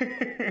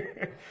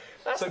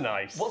 That's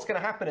nice. What's going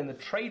to happen in the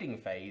trading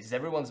phase is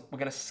we're going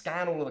to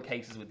scan all of the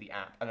cases with the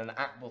app, and then the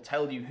app will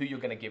tell you who you're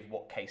going to give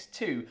what case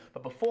to,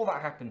 but before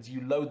that happens,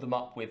 you load them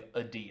up with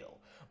a deal.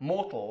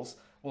 Mortals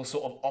will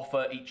sort of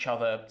offer each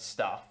other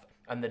stuff,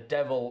 and the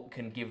devil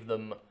can give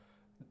them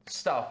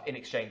stuff in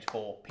exchange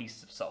for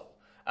pieces of soul.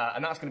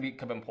 And that's going to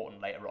become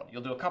important later on.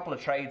 You'll do a couple of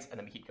trades, and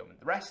then we keep going with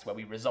the rest, where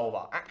we resolve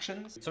our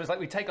actions. So it's like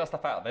we take our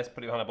stuff out of this,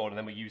 put it behind a board, and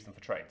then we use them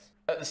for trades.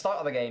 At the start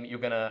of the game, you're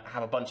going to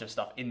have a bunch of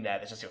stuff in there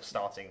that's just your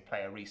starting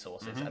player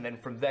resources, and then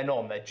from then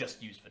on, they're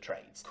just used for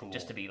trades. Cool.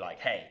 Just to be like,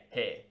 hey,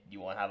 here, you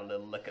want to have a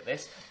little look at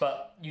this?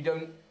 But you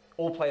don't...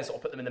 All players sort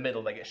of put them in the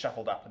middle, they get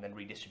shuffled up and then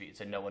redistributed,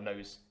 so no one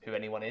knows who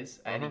anyone is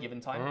at any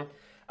given time.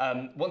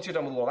 Once you're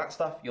done with all that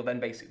stuff, you'll then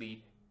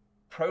basically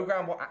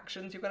program what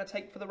actions you're going to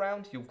take for the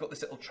round. You've got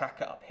this little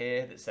tracker up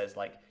here that says,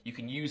 like, you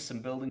can use some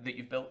building that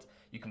you've built,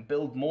 you can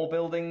build more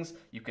buildings,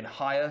 you can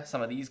hire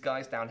some of these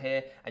guys down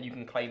here, and you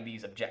can claim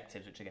these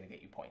objectives, which are going to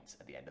get you points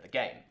at the end of the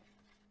game.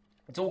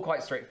 It's all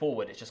quite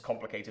straightforward, it's just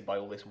complicated by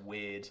all this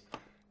weird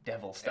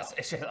devil stuff.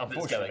 It's just, that's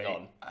unfortunately,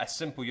 going on. a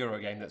simple Euro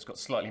game that's got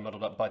slightly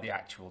muddled up by the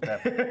actual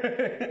devil.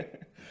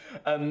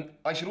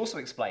 I should also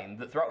explain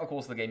that throughout the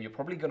course of the game, you're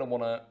probably going to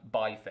want to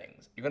buy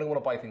things. You're going to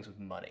want to buy things with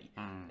money.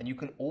 And you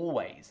can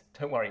always,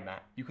 don't worry,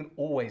 Matt, you can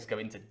always go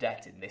into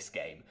debt in this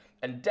game.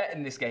 And debt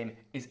in this game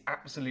is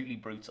absolutely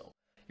brutal.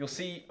 You'll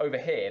see over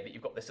here that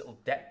you've got this little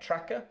debt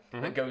tracker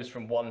that goes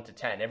from 1 to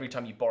 10. Every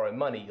time you borrow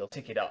money, you'll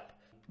tick it up.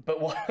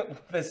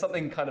 But there's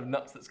something kind of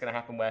nuts that's going to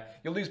happen where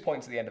you'll lose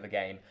points at the end of the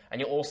game, and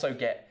you'll also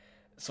get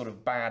sort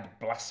of bad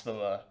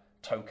blasphemer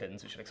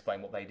tokens, which will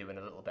explain what they do in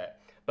a little bit.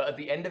 But at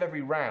the end of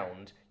every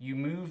round, you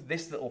move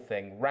this little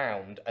thing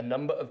round a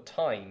number of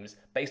times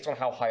based on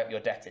how high up your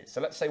debt is.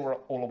 So let's say we're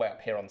all the way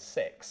up here on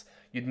 6.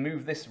 You'd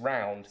move this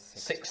round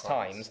six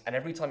times, and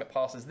every time it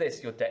passes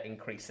this, your debt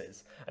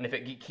increases. And if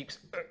it keeps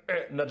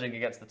nudging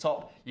against the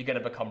top, you're going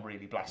to become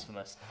really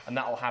blasphemous, and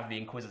that'll have the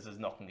Inquisitors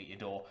knocking at your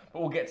door. But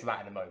we'll get to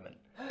that in a moment.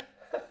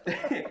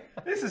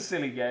 This is a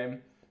silly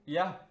game.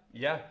 Yeah.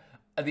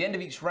 At the end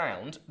of each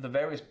round, the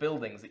various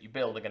buildings that you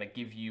build are going to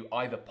give you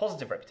either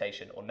positive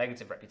reputation or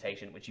negative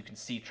reputation, which you can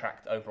see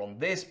tracked over on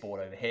this board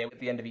over here. At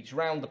the end of each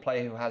round, the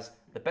player who has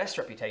the best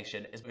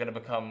reputation is going to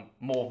become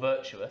more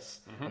virtuous,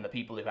 and the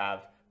people who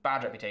have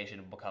bad reputation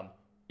will become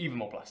even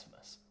more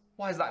blasphemous.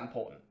 Why is that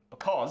important?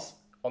 Because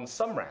on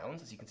some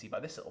rounds, as you can see by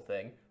this little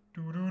thing,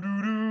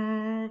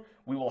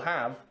 we will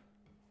have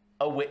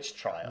a witch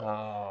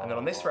trial. And then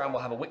on this round,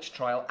 we'll have a witch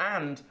trial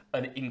and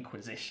an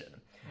inquisition.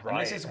 Right.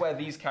 And this is where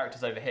these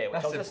characters over here,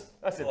 which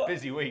that's a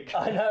busy week.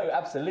 I know,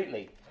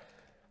 absolutely.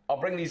 I'll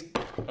bring these.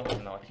 Oh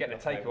no, You're getting a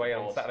takeaway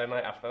on Saturday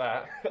night after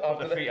that.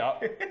 After the feet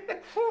up.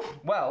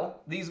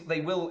 Well,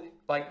 they will,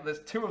 like,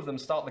 there's 2 of them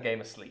start the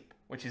game asleep,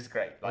 which is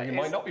great. Like, you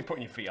might not be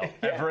putting your feet up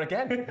ever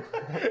again.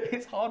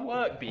 It's hard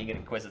work being an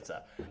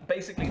Inquisitor.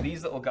 Basically,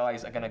 these little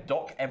guys are going to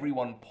dock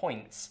everyone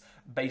points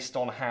based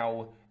on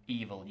how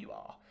evil you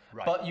are.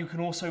 Right. But you can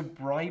also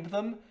bribe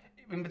them.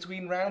 In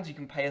between rounds, you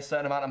can pay a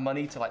certain amount of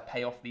money to like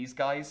pay off these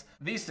guys.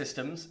 These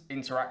systems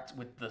interact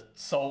with the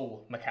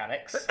soul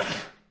mechanics.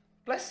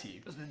 Bless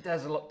you.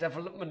 There's a lot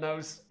development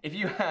knows. If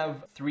you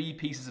have 3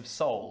 pieces of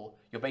soul,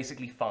 you're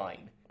basically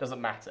fine.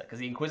 Doesn't matter, because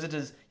the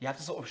Inquisitors, you have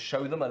to sort of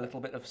show them a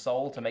little bit of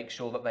soul to make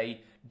sure that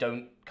they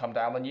don't come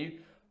down on you.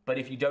 But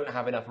if you don't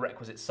have enough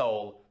requisite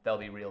soul, they'll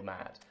be real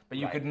mad. But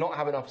you could not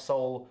have enough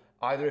soul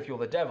either if you're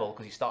the devil,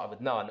 because you started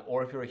with none,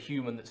 or if you're a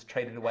human that's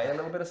traded away a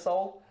little bit of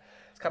soul.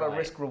 It's kind of a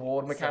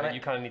risk-reward mechanic. So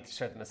you kind of need to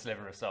show them a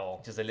sliver of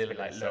soul. Just a little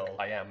bit of soul. Look,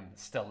 I am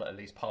still at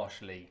least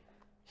partially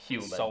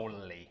human.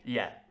 Solely.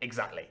 Yeah,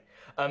 exactly.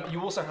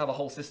 You also have a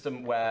whole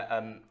system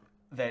where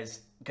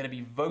there's going to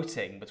be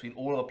voting between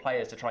all of the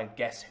players to try and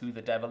guess who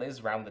the devil is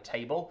around the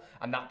table,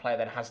 and that player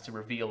then has to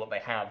reveal that they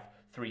have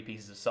 3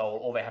 pieces of soul,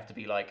 or they have to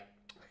be like,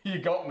 you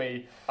got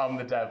me, I'm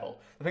the devil.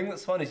 The thing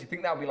that's fun is you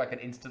think that would be like an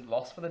instant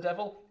loss for the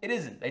devil. It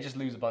isn't. They just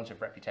lose a bunch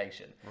of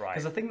reputation. Right.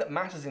 Because the thing that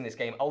matters in this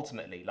game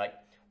ultimately, like,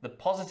 the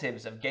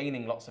positives of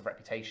gaining lots of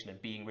reputation and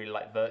being really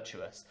like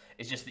virtuous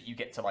is just that you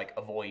get to like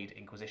avoid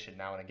Inquisition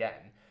now and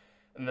again.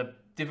 And the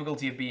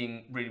difficulty of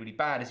being really, really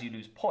bad is you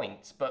lose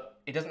points, but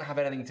it doesn't have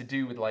anything to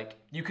do with like,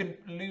 you can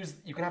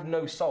have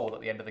no soul at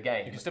the end of the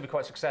game. You can still be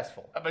quite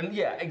successful.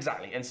 Yeah,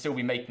 exactly, and still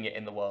be making it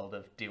in the world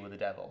of Deal with the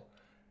Devil.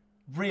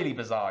 Really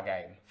bizarre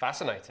game.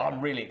 Fascinating.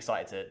 I'm really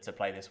excited to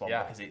play this one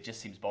because it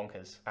just seems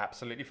bonkers.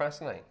 Absolutely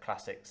fascinating.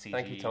 Classic CG.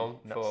 Thank you, Tom,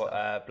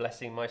 for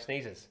blessing my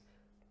sneezes.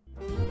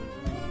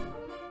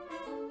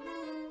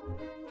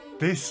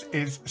 This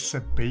is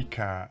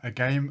Sabika, a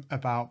game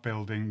about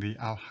building the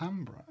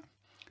Alhambra.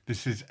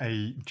 This is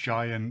a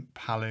giant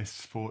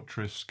palace,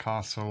 fortress,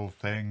 castle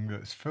thing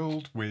that's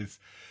filled with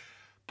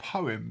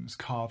poems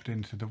carved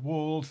into the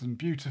walls and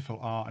beautiful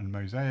art and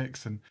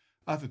mosaics and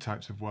other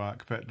types of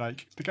work. But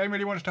like, the game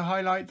really wants to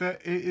highlight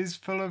that it is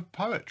full of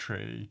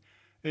poetry.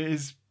 It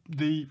is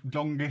the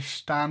longest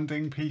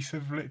standing piece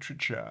of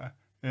literature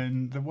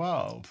in the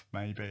world,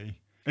 maybe.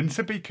 In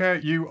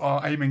Sabika, you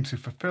are aiming to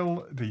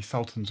fulfill the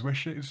Sultan's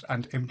wishes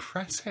and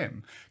impress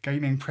him,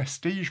 gaining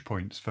prestige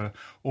points for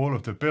all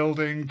of the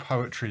building,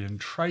 poetry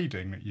and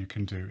trading that you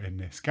can do in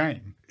this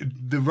game.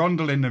 The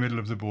rondel in the middle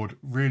of the board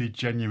really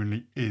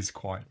genuinely is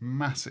quite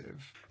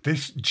massive.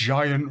 This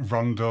giant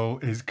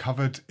rondel is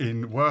covered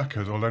in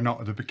workers, although not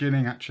at the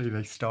beginning. Actually,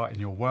 they start in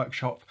your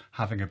workshop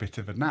having a bit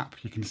of a nap.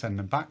 You can send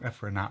them back there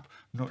for a nap.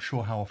 I'm not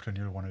sure how often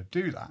you'll want to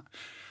do that.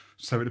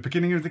 So at the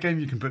beginning of the game,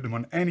 you can put them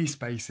on any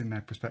space in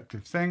their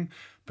respective thing,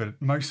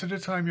 but most of the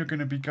time you're going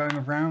to be going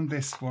around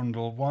this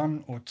rondel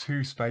 1 or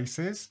 2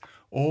 spaces,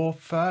 or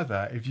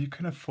further if you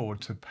can afford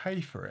to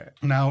pay for it.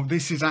 Now,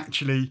 this is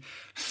actually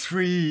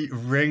 3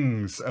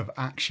 rings of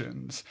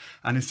actions,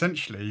 and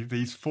essentially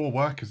these 4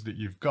 workers that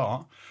you've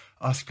got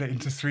are split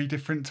into 3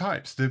 different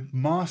types. The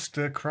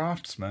master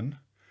craftsman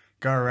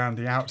go around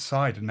the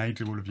outside and they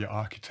do all of your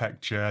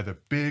architecture, the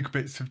big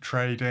bits of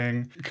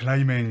trading,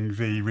 claiming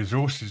the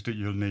resources that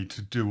you'll need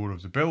to do all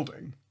of the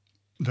building.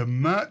 The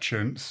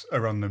merchants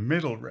are on the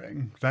middle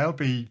ring. They'll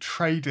be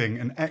trading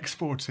and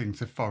exporting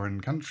to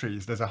foreign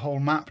countries. There's a whole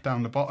map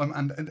down the bottom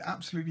and an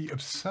absolutely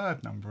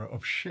absurd number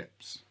of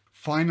ships.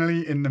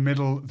 Finally, in the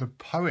middle, the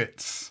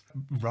poets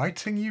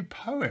writing you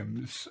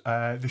poems.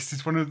 This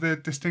is one of the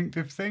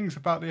distinctive things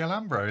about the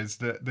Alhambra, is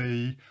that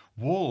the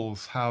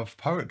walls have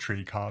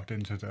poetry carved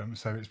into them.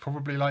 So it's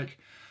probably like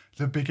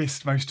the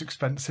biggest, most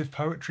expensive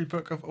poetry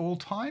book of all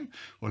time.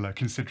 Although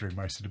considering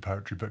most of the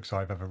poetry books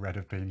I've ever read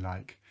have been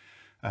like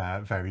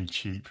very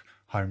cheap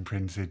home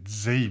printed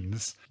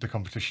zines, the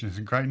competition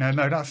isn't great. No,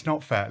 that's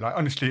not fair. Like,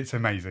 honestly, it's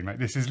amazing. Like,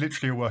 this is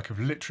literally a work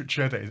of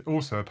literature that is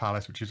also a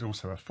palace, which is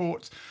also a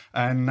fort,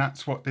 and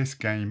that's what this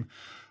game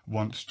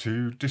wants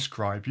to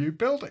describe you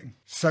building.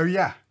 So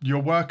yeah,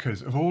 your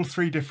workers of all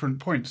 3 different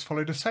points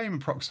follow the same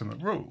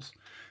approximate rules.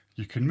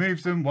 You can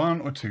move them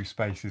 1 or 2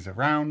 spaces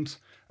around,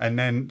 and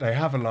then they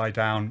have a lie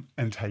down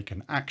and take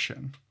an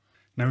action.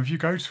 Now, if you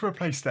go to a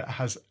place that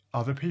has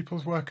other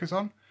people's workers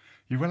on,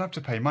 you will have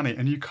to pay money,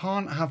 and you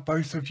can't have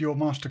both of your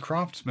master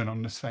craftsmen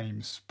on the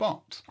same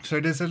spot. So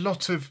there's a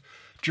lot of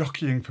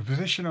jockeying for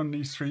position on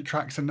these 3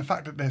 tracks, and the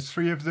fact that there's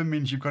 3 of them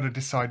means you've got to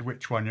decide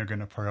which one you're going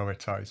to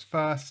prioritise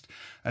first,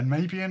 and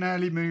maybe an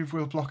early move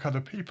will block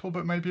other people,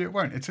 but maybe it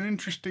won't. It's an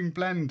interesting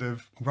blend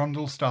of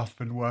rundle stuff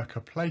and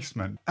worker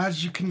placement.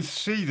 As you can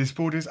see, this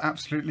board is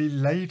absolutely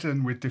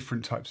laden with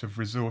different types of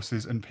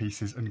resources and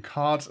pieces and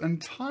cards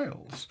and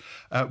tiles.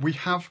 We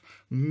have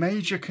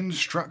major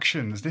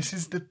constructions. This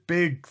is the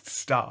big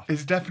stuff.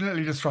 It's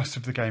definitely the thrust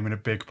of the game and a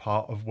big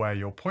part of where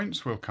your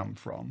points will come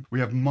from. We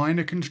have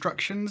minor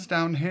constructions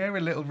down here, a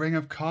little ring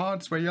of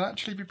cards where you'll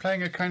actually be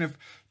playing a kind of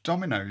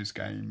dominoes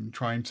game,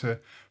 trying to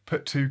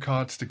put 2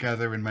 cards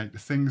together and make the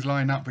things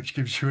line up, which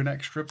gives you an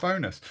extra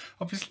bonus.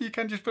 Obviously, you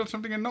can just build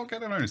something and not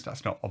get a bonus.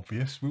 That's not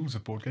obvious. Rules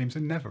of board games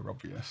are never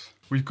obvious.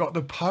 We've got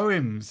the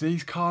poems.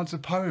 These cards are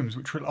poems,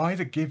 which will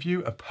either give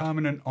you a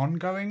permanent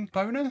ongoing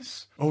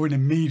bonus or an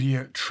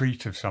immediate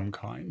treat of some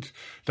kind.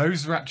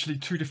 Those are actually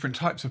 2 different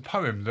types of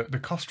poem that the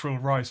cost will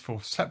rise for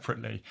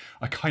separately.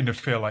 I kind of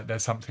feel like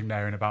there's something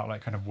there in about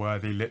like kind of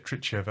worthy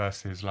literature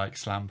versus like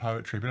slam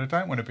poetry, but I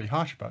don't want to be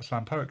harsh about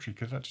slam poetry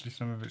because actually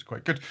some of it's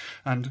quite good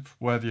and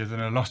worthier than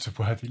a lot of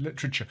worthy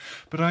literature.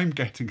 But I'm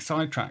getting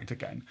sidetracked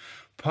again.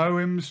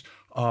 Poems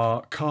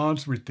are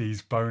cards with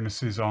these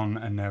bonuses on,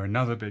 and they're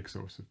another big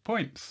source of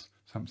points,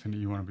 something that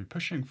you want to be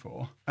pushing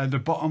for. At the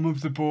bottom of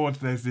the board,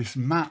 there's this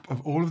map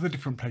of all of the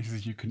different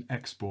places you can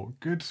export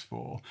goods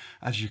for.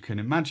 As you can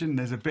imagine,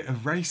 there's a bit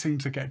of racing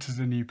to get to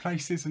the new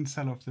places and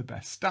sell off the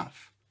best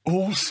stuff.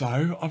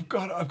 Also, I've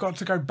got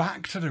to go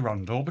back to the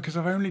rundle because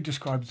I've only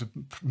described the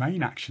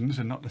main actions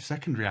and not the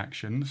secondary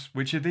actions,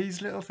 which are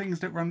these little things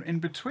that run in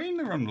between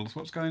the rundles.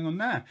 What's going on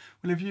there?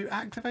 Well, if you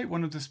activate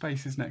one of the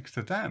spaces next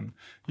to them,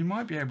 you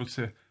might be able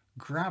to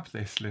grab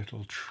this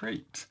little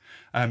treat.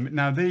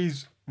 Now,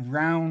 these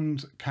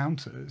round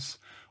counters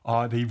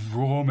are the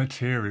raw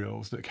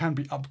materials that can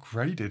be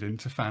upgraded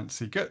into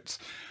fancy goods.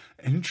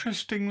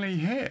 Interestingly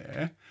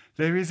here,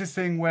 there is a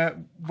thing where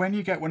when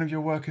you get one of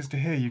your workers to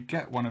here, you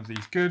get one of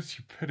these goods,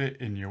 you put it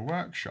in your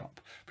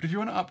workshop. But if you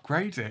want to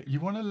upgrade it, you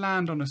want to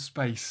land on a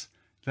space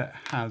that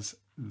has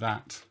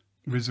that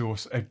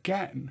resource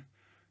again.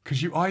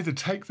 Because you either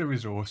take the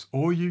resource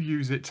or you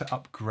use it to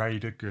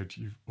upgrade a good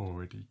you've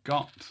already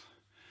got.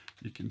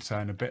 You can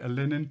turn a bit of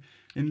linen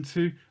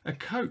into a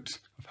coat.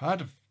 I've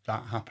heard of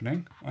that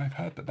happening. I've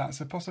heard that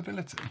that's a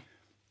possibility.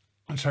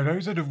 And so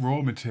those are the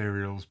raw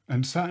materials,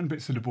 and certain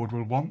bits of the board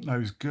will want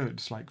those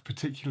goods, like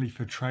particularly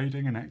for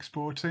trading and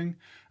exporting,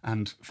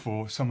 and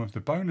for some of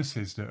the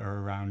bonuses that are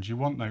around, you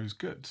want those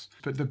goods.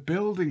 But the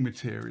building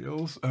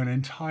materials are an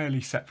entirely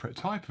separate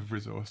type of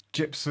resource: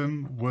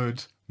 gypsum,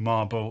 wood,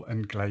 marble,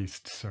 and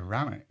glazed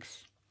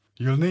ceramics.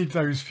 You'll need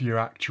those for your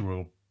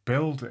actual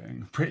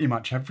building. Pretty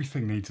much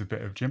everything needs a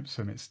bit of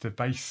gypsum. It's the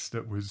base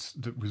that was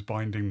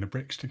binding the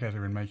bricks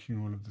together and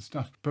making all of the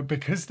stuff. But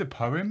because the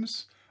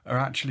poems are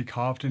actually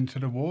carved into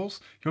the walls,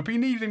 you'll be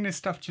needing this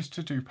stuff just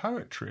to do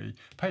poetry.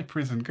 Paper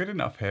isn't good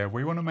enough here.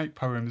 We want to make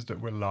poems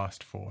that will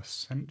last for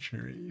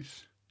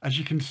centuries. As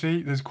you can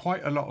see, there's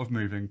quite a lot of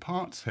moving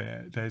parts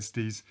here. There's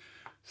these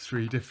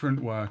 3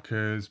 different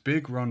workers,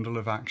 big rundle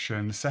of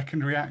action,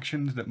 secondary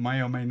actions that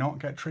may or may not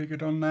get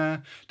triggered on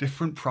there,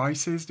 different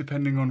prices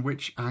depending on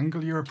which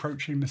angle you're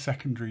approaching the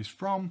secondaries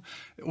from,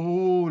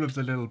 all of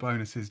the little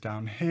bonuses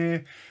down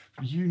here,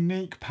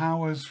 unique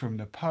powers from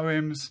the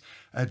poems,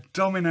 a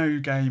domino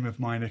game of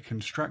minor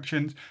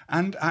constructions,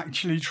 and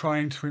actually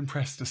trying to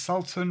impress the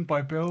Sultan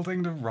by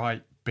building the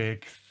right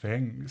big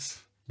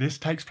things. This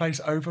takes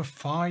place over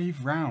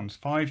 5 rounds,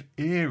 5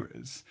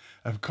 eras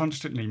of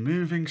constantly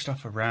moving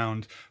stuff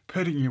around,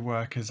 putting your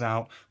workers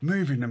out,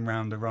 moving them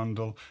around the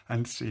rundle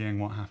and seeing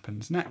what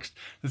happens next.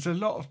 There's a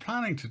lot of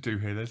planning to do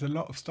here. There's a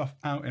lot of stuff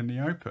out in the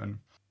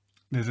open.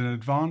 There's an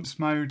advanced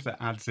mode that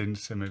adds in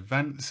some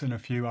events and a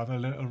few other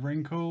little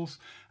wrinkles,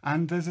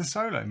 and there's a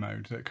solo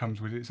mode that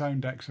comes with its own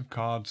decks of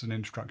cards and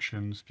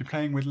instructions. If you're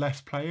playing with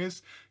less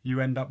players,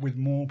 you end up with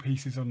more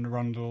pieces on the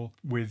rundle,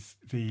 with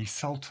the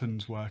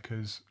Sultan's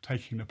workers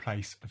taking the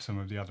place of some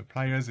of the other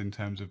players in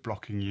terms of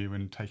blocking you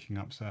and taking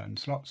up certain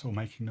slots or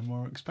making them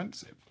more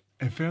expensive.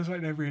 It feels like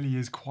there really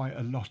is quite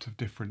a lot of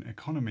different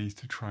economies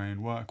to try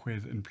and work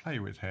with and play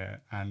with here,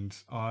 and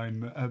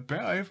I'm a bit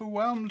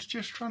overwhelmed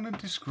just trying to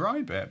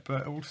describe it,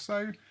 but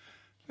also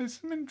there's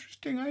some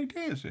interesting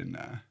ideas in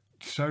there.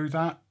 So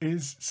that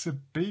is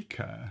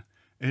Sabika.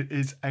 It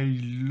is a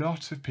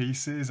lot of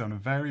pieces on a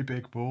very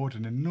big board,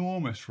 an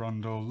enormous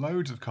rundle,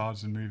 loads of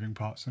cards and moving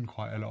parts, and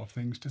quite a lot of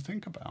things to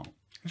think about.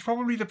 It's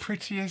probably the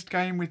prettiest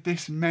game with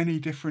this many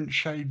different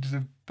shades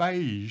of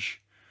beige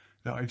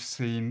that I've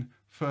seen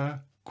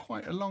for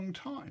quite a long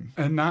time.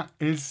 And that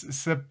is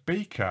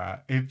Sabika.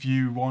 If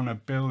you want to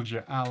build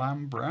your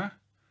Alhambra,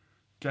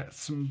 get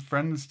some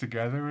friends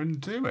together and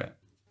do it.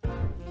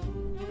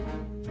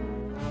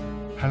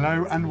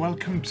 Hello and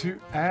welcome to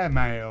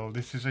Airmail.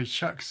 This is a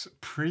Shucks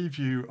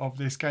preview of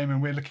this game and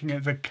we're looking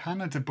at the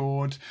Canada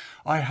board.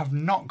 I have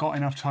not got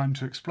enough time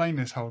to explain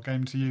this whole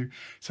game to you,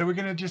 so we're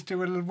going to just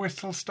do a little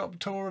whistle-stop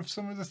tour of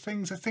some of the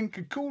things I think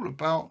are cool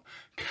about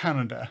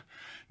Canada.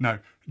 No,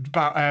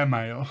 about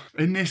Airmail.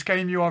 In this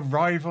game you are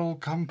rival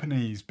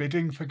companies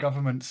bidding for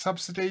government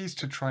subsidies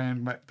to try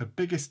and make the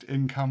biggest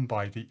income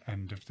by the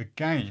end of the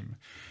game.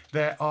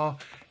 There are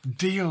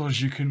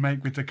deals you can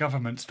make with the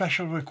government,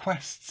 special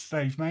requests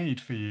they've made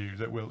for you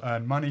that will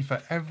earn money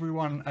for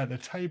everyone at the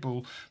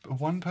table, but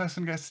one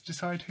person gets to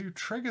decide who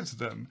triggers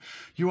them.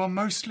 You are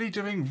mostly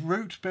doing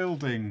route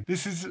building.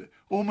 This is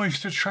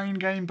almost a train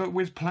game but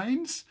with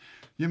planes.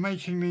 You're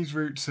making these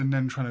routes and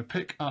then trying to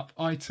pick up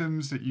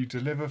items that you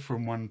deliver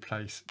from one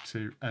place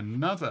to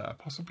another,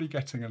 possibly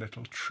getting a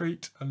little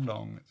treat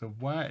along the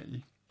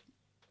way.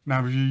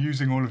 Now, if you're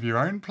using all of your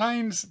own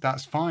planes,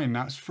 that's fine,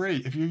 that's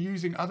free. If you're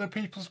using other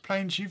people's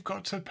planes, you've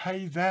got to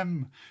pay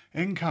them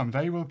income.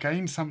 They will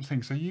gain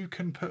something, so you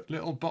can put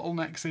little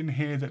bottlenecks in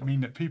here that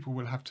mean that people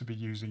will have to be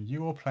using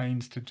your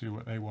planes to do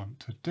what they want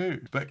to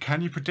do. But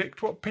can you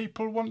predict what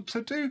people want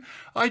to do?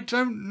 I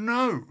don't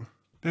know.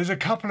 There's a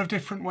couple of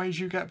different ways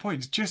you get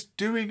points. Just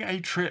doing a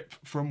trip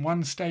from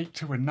one state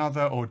to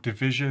another, or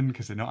division,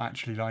 because they're not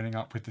actually lining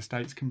up with the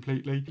states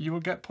completely, you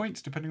will get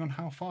points depending on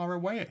how far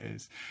away it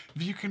is.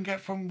 If you can get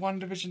from one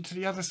division to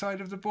the other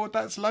side of the board,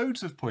 that's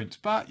loads of points,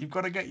 but you've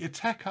got to get your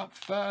tech up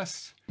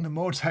first. The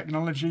more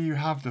technology you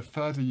have, the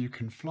further you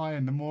can fly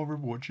and the more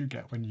rewards you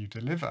get when you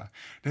deliver.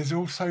 There's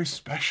also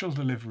special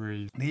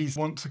deliveries. These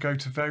want to go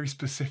to very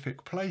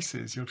specific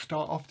places. You'll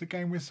start off the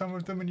game with some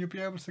of them and you'll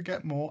be able to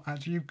get more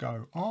as you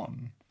go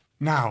on.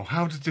 Now,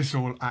 how does this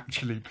all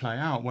actually play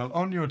out? Well,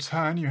 on your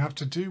turn, you have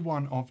to do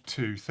one of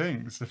two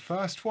things. The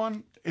first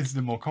one is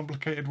the more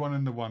complicated one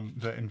and the one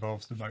that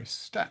involves the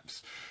most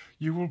steps.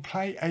 You will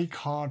play a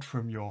card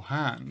from your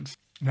hand.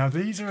 Now,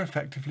 these are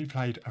effectively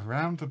played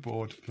around the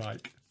board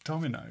like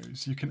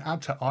dominoes. You can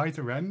add to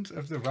either end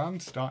of the run,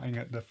 starting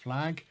at the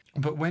flag.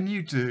 But when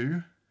you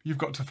do, you've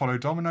got to follow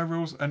domino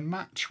rules and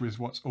match with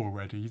what's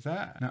already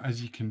there. Now,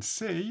 as you can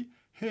see,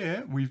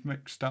 here we've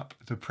mixed up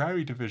the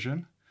Prairie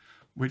Division,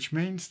 which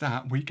means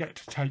that we get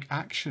to take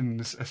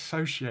actions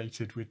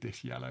associated with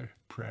this yellow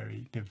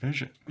Prairie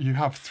Division. You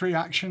have 3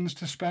 actions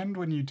to spend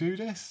when you do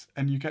this,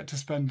 and you get to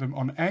spend them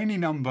on any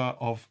number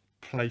of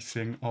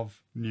placing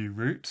of new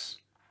routes,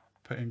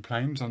 putting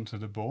planes onto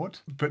the board,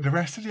 but the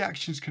rest of the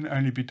actions can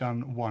only be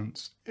done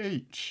once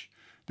each.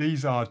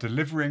 These are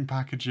delivering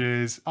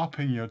packages,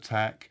 upping your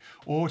tech,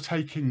 or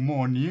taking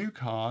more new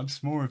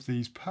cards, more of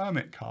these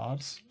permit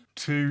cards,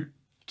 to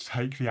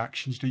take the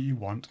actions that you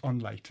want on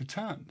later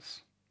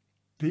turns.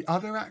 The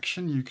other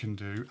action you can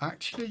do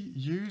actually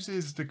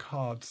uses the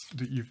cards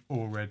that you've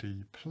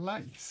already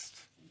placed.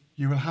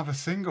 You will have a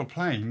single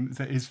plane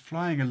that is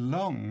flying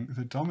along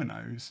the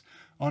dominoes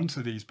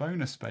onto these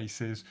bonus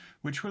spaces,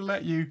 which will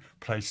let you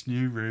place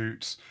new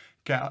routes,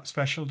 get up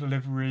special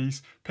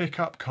deliveries, pick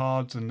up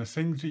cards and the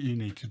things that you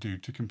need to do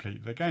to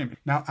complete the game.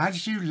 Now,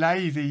 as you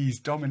lay these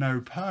domino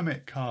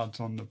permit cards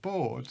on the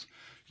board,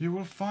 you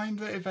will find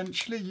that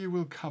eventually you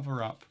will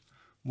cover up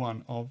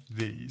one of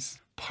these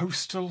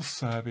Postal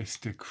Service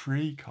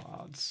decree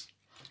cards.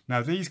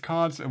 Now, these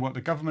cards are what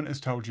the government has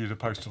told you the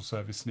Postal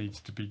Service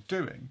needs to be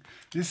doing.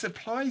 This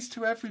applies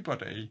to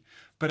everybody,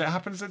 but it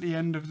happens at the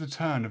end of the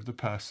turn of the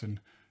person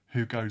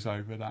who goes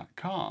over that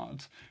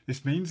card.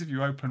 This means if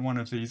you open one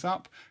of these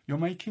up, you're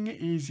making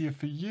it easier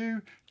for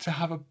you to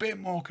have a bit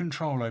more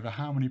control over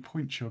how many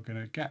points you're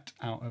going to get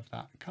out of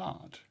that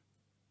card.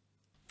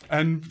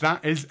 And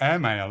that is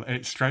Airmail.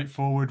 It's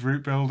straightforward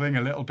route building,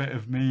 a little bit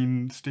of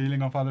mean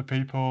stealing off other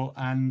people,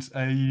 and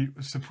a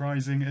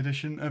surprising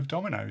addition of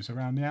dominoes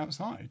around the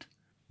outside.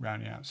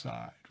 Round the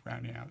outside,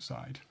 round the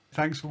outside.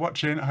 Thanks for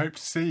watching. I hope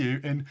to see you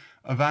in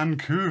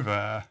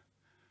Vancouver.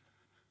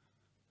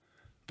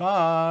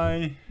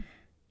 Bye.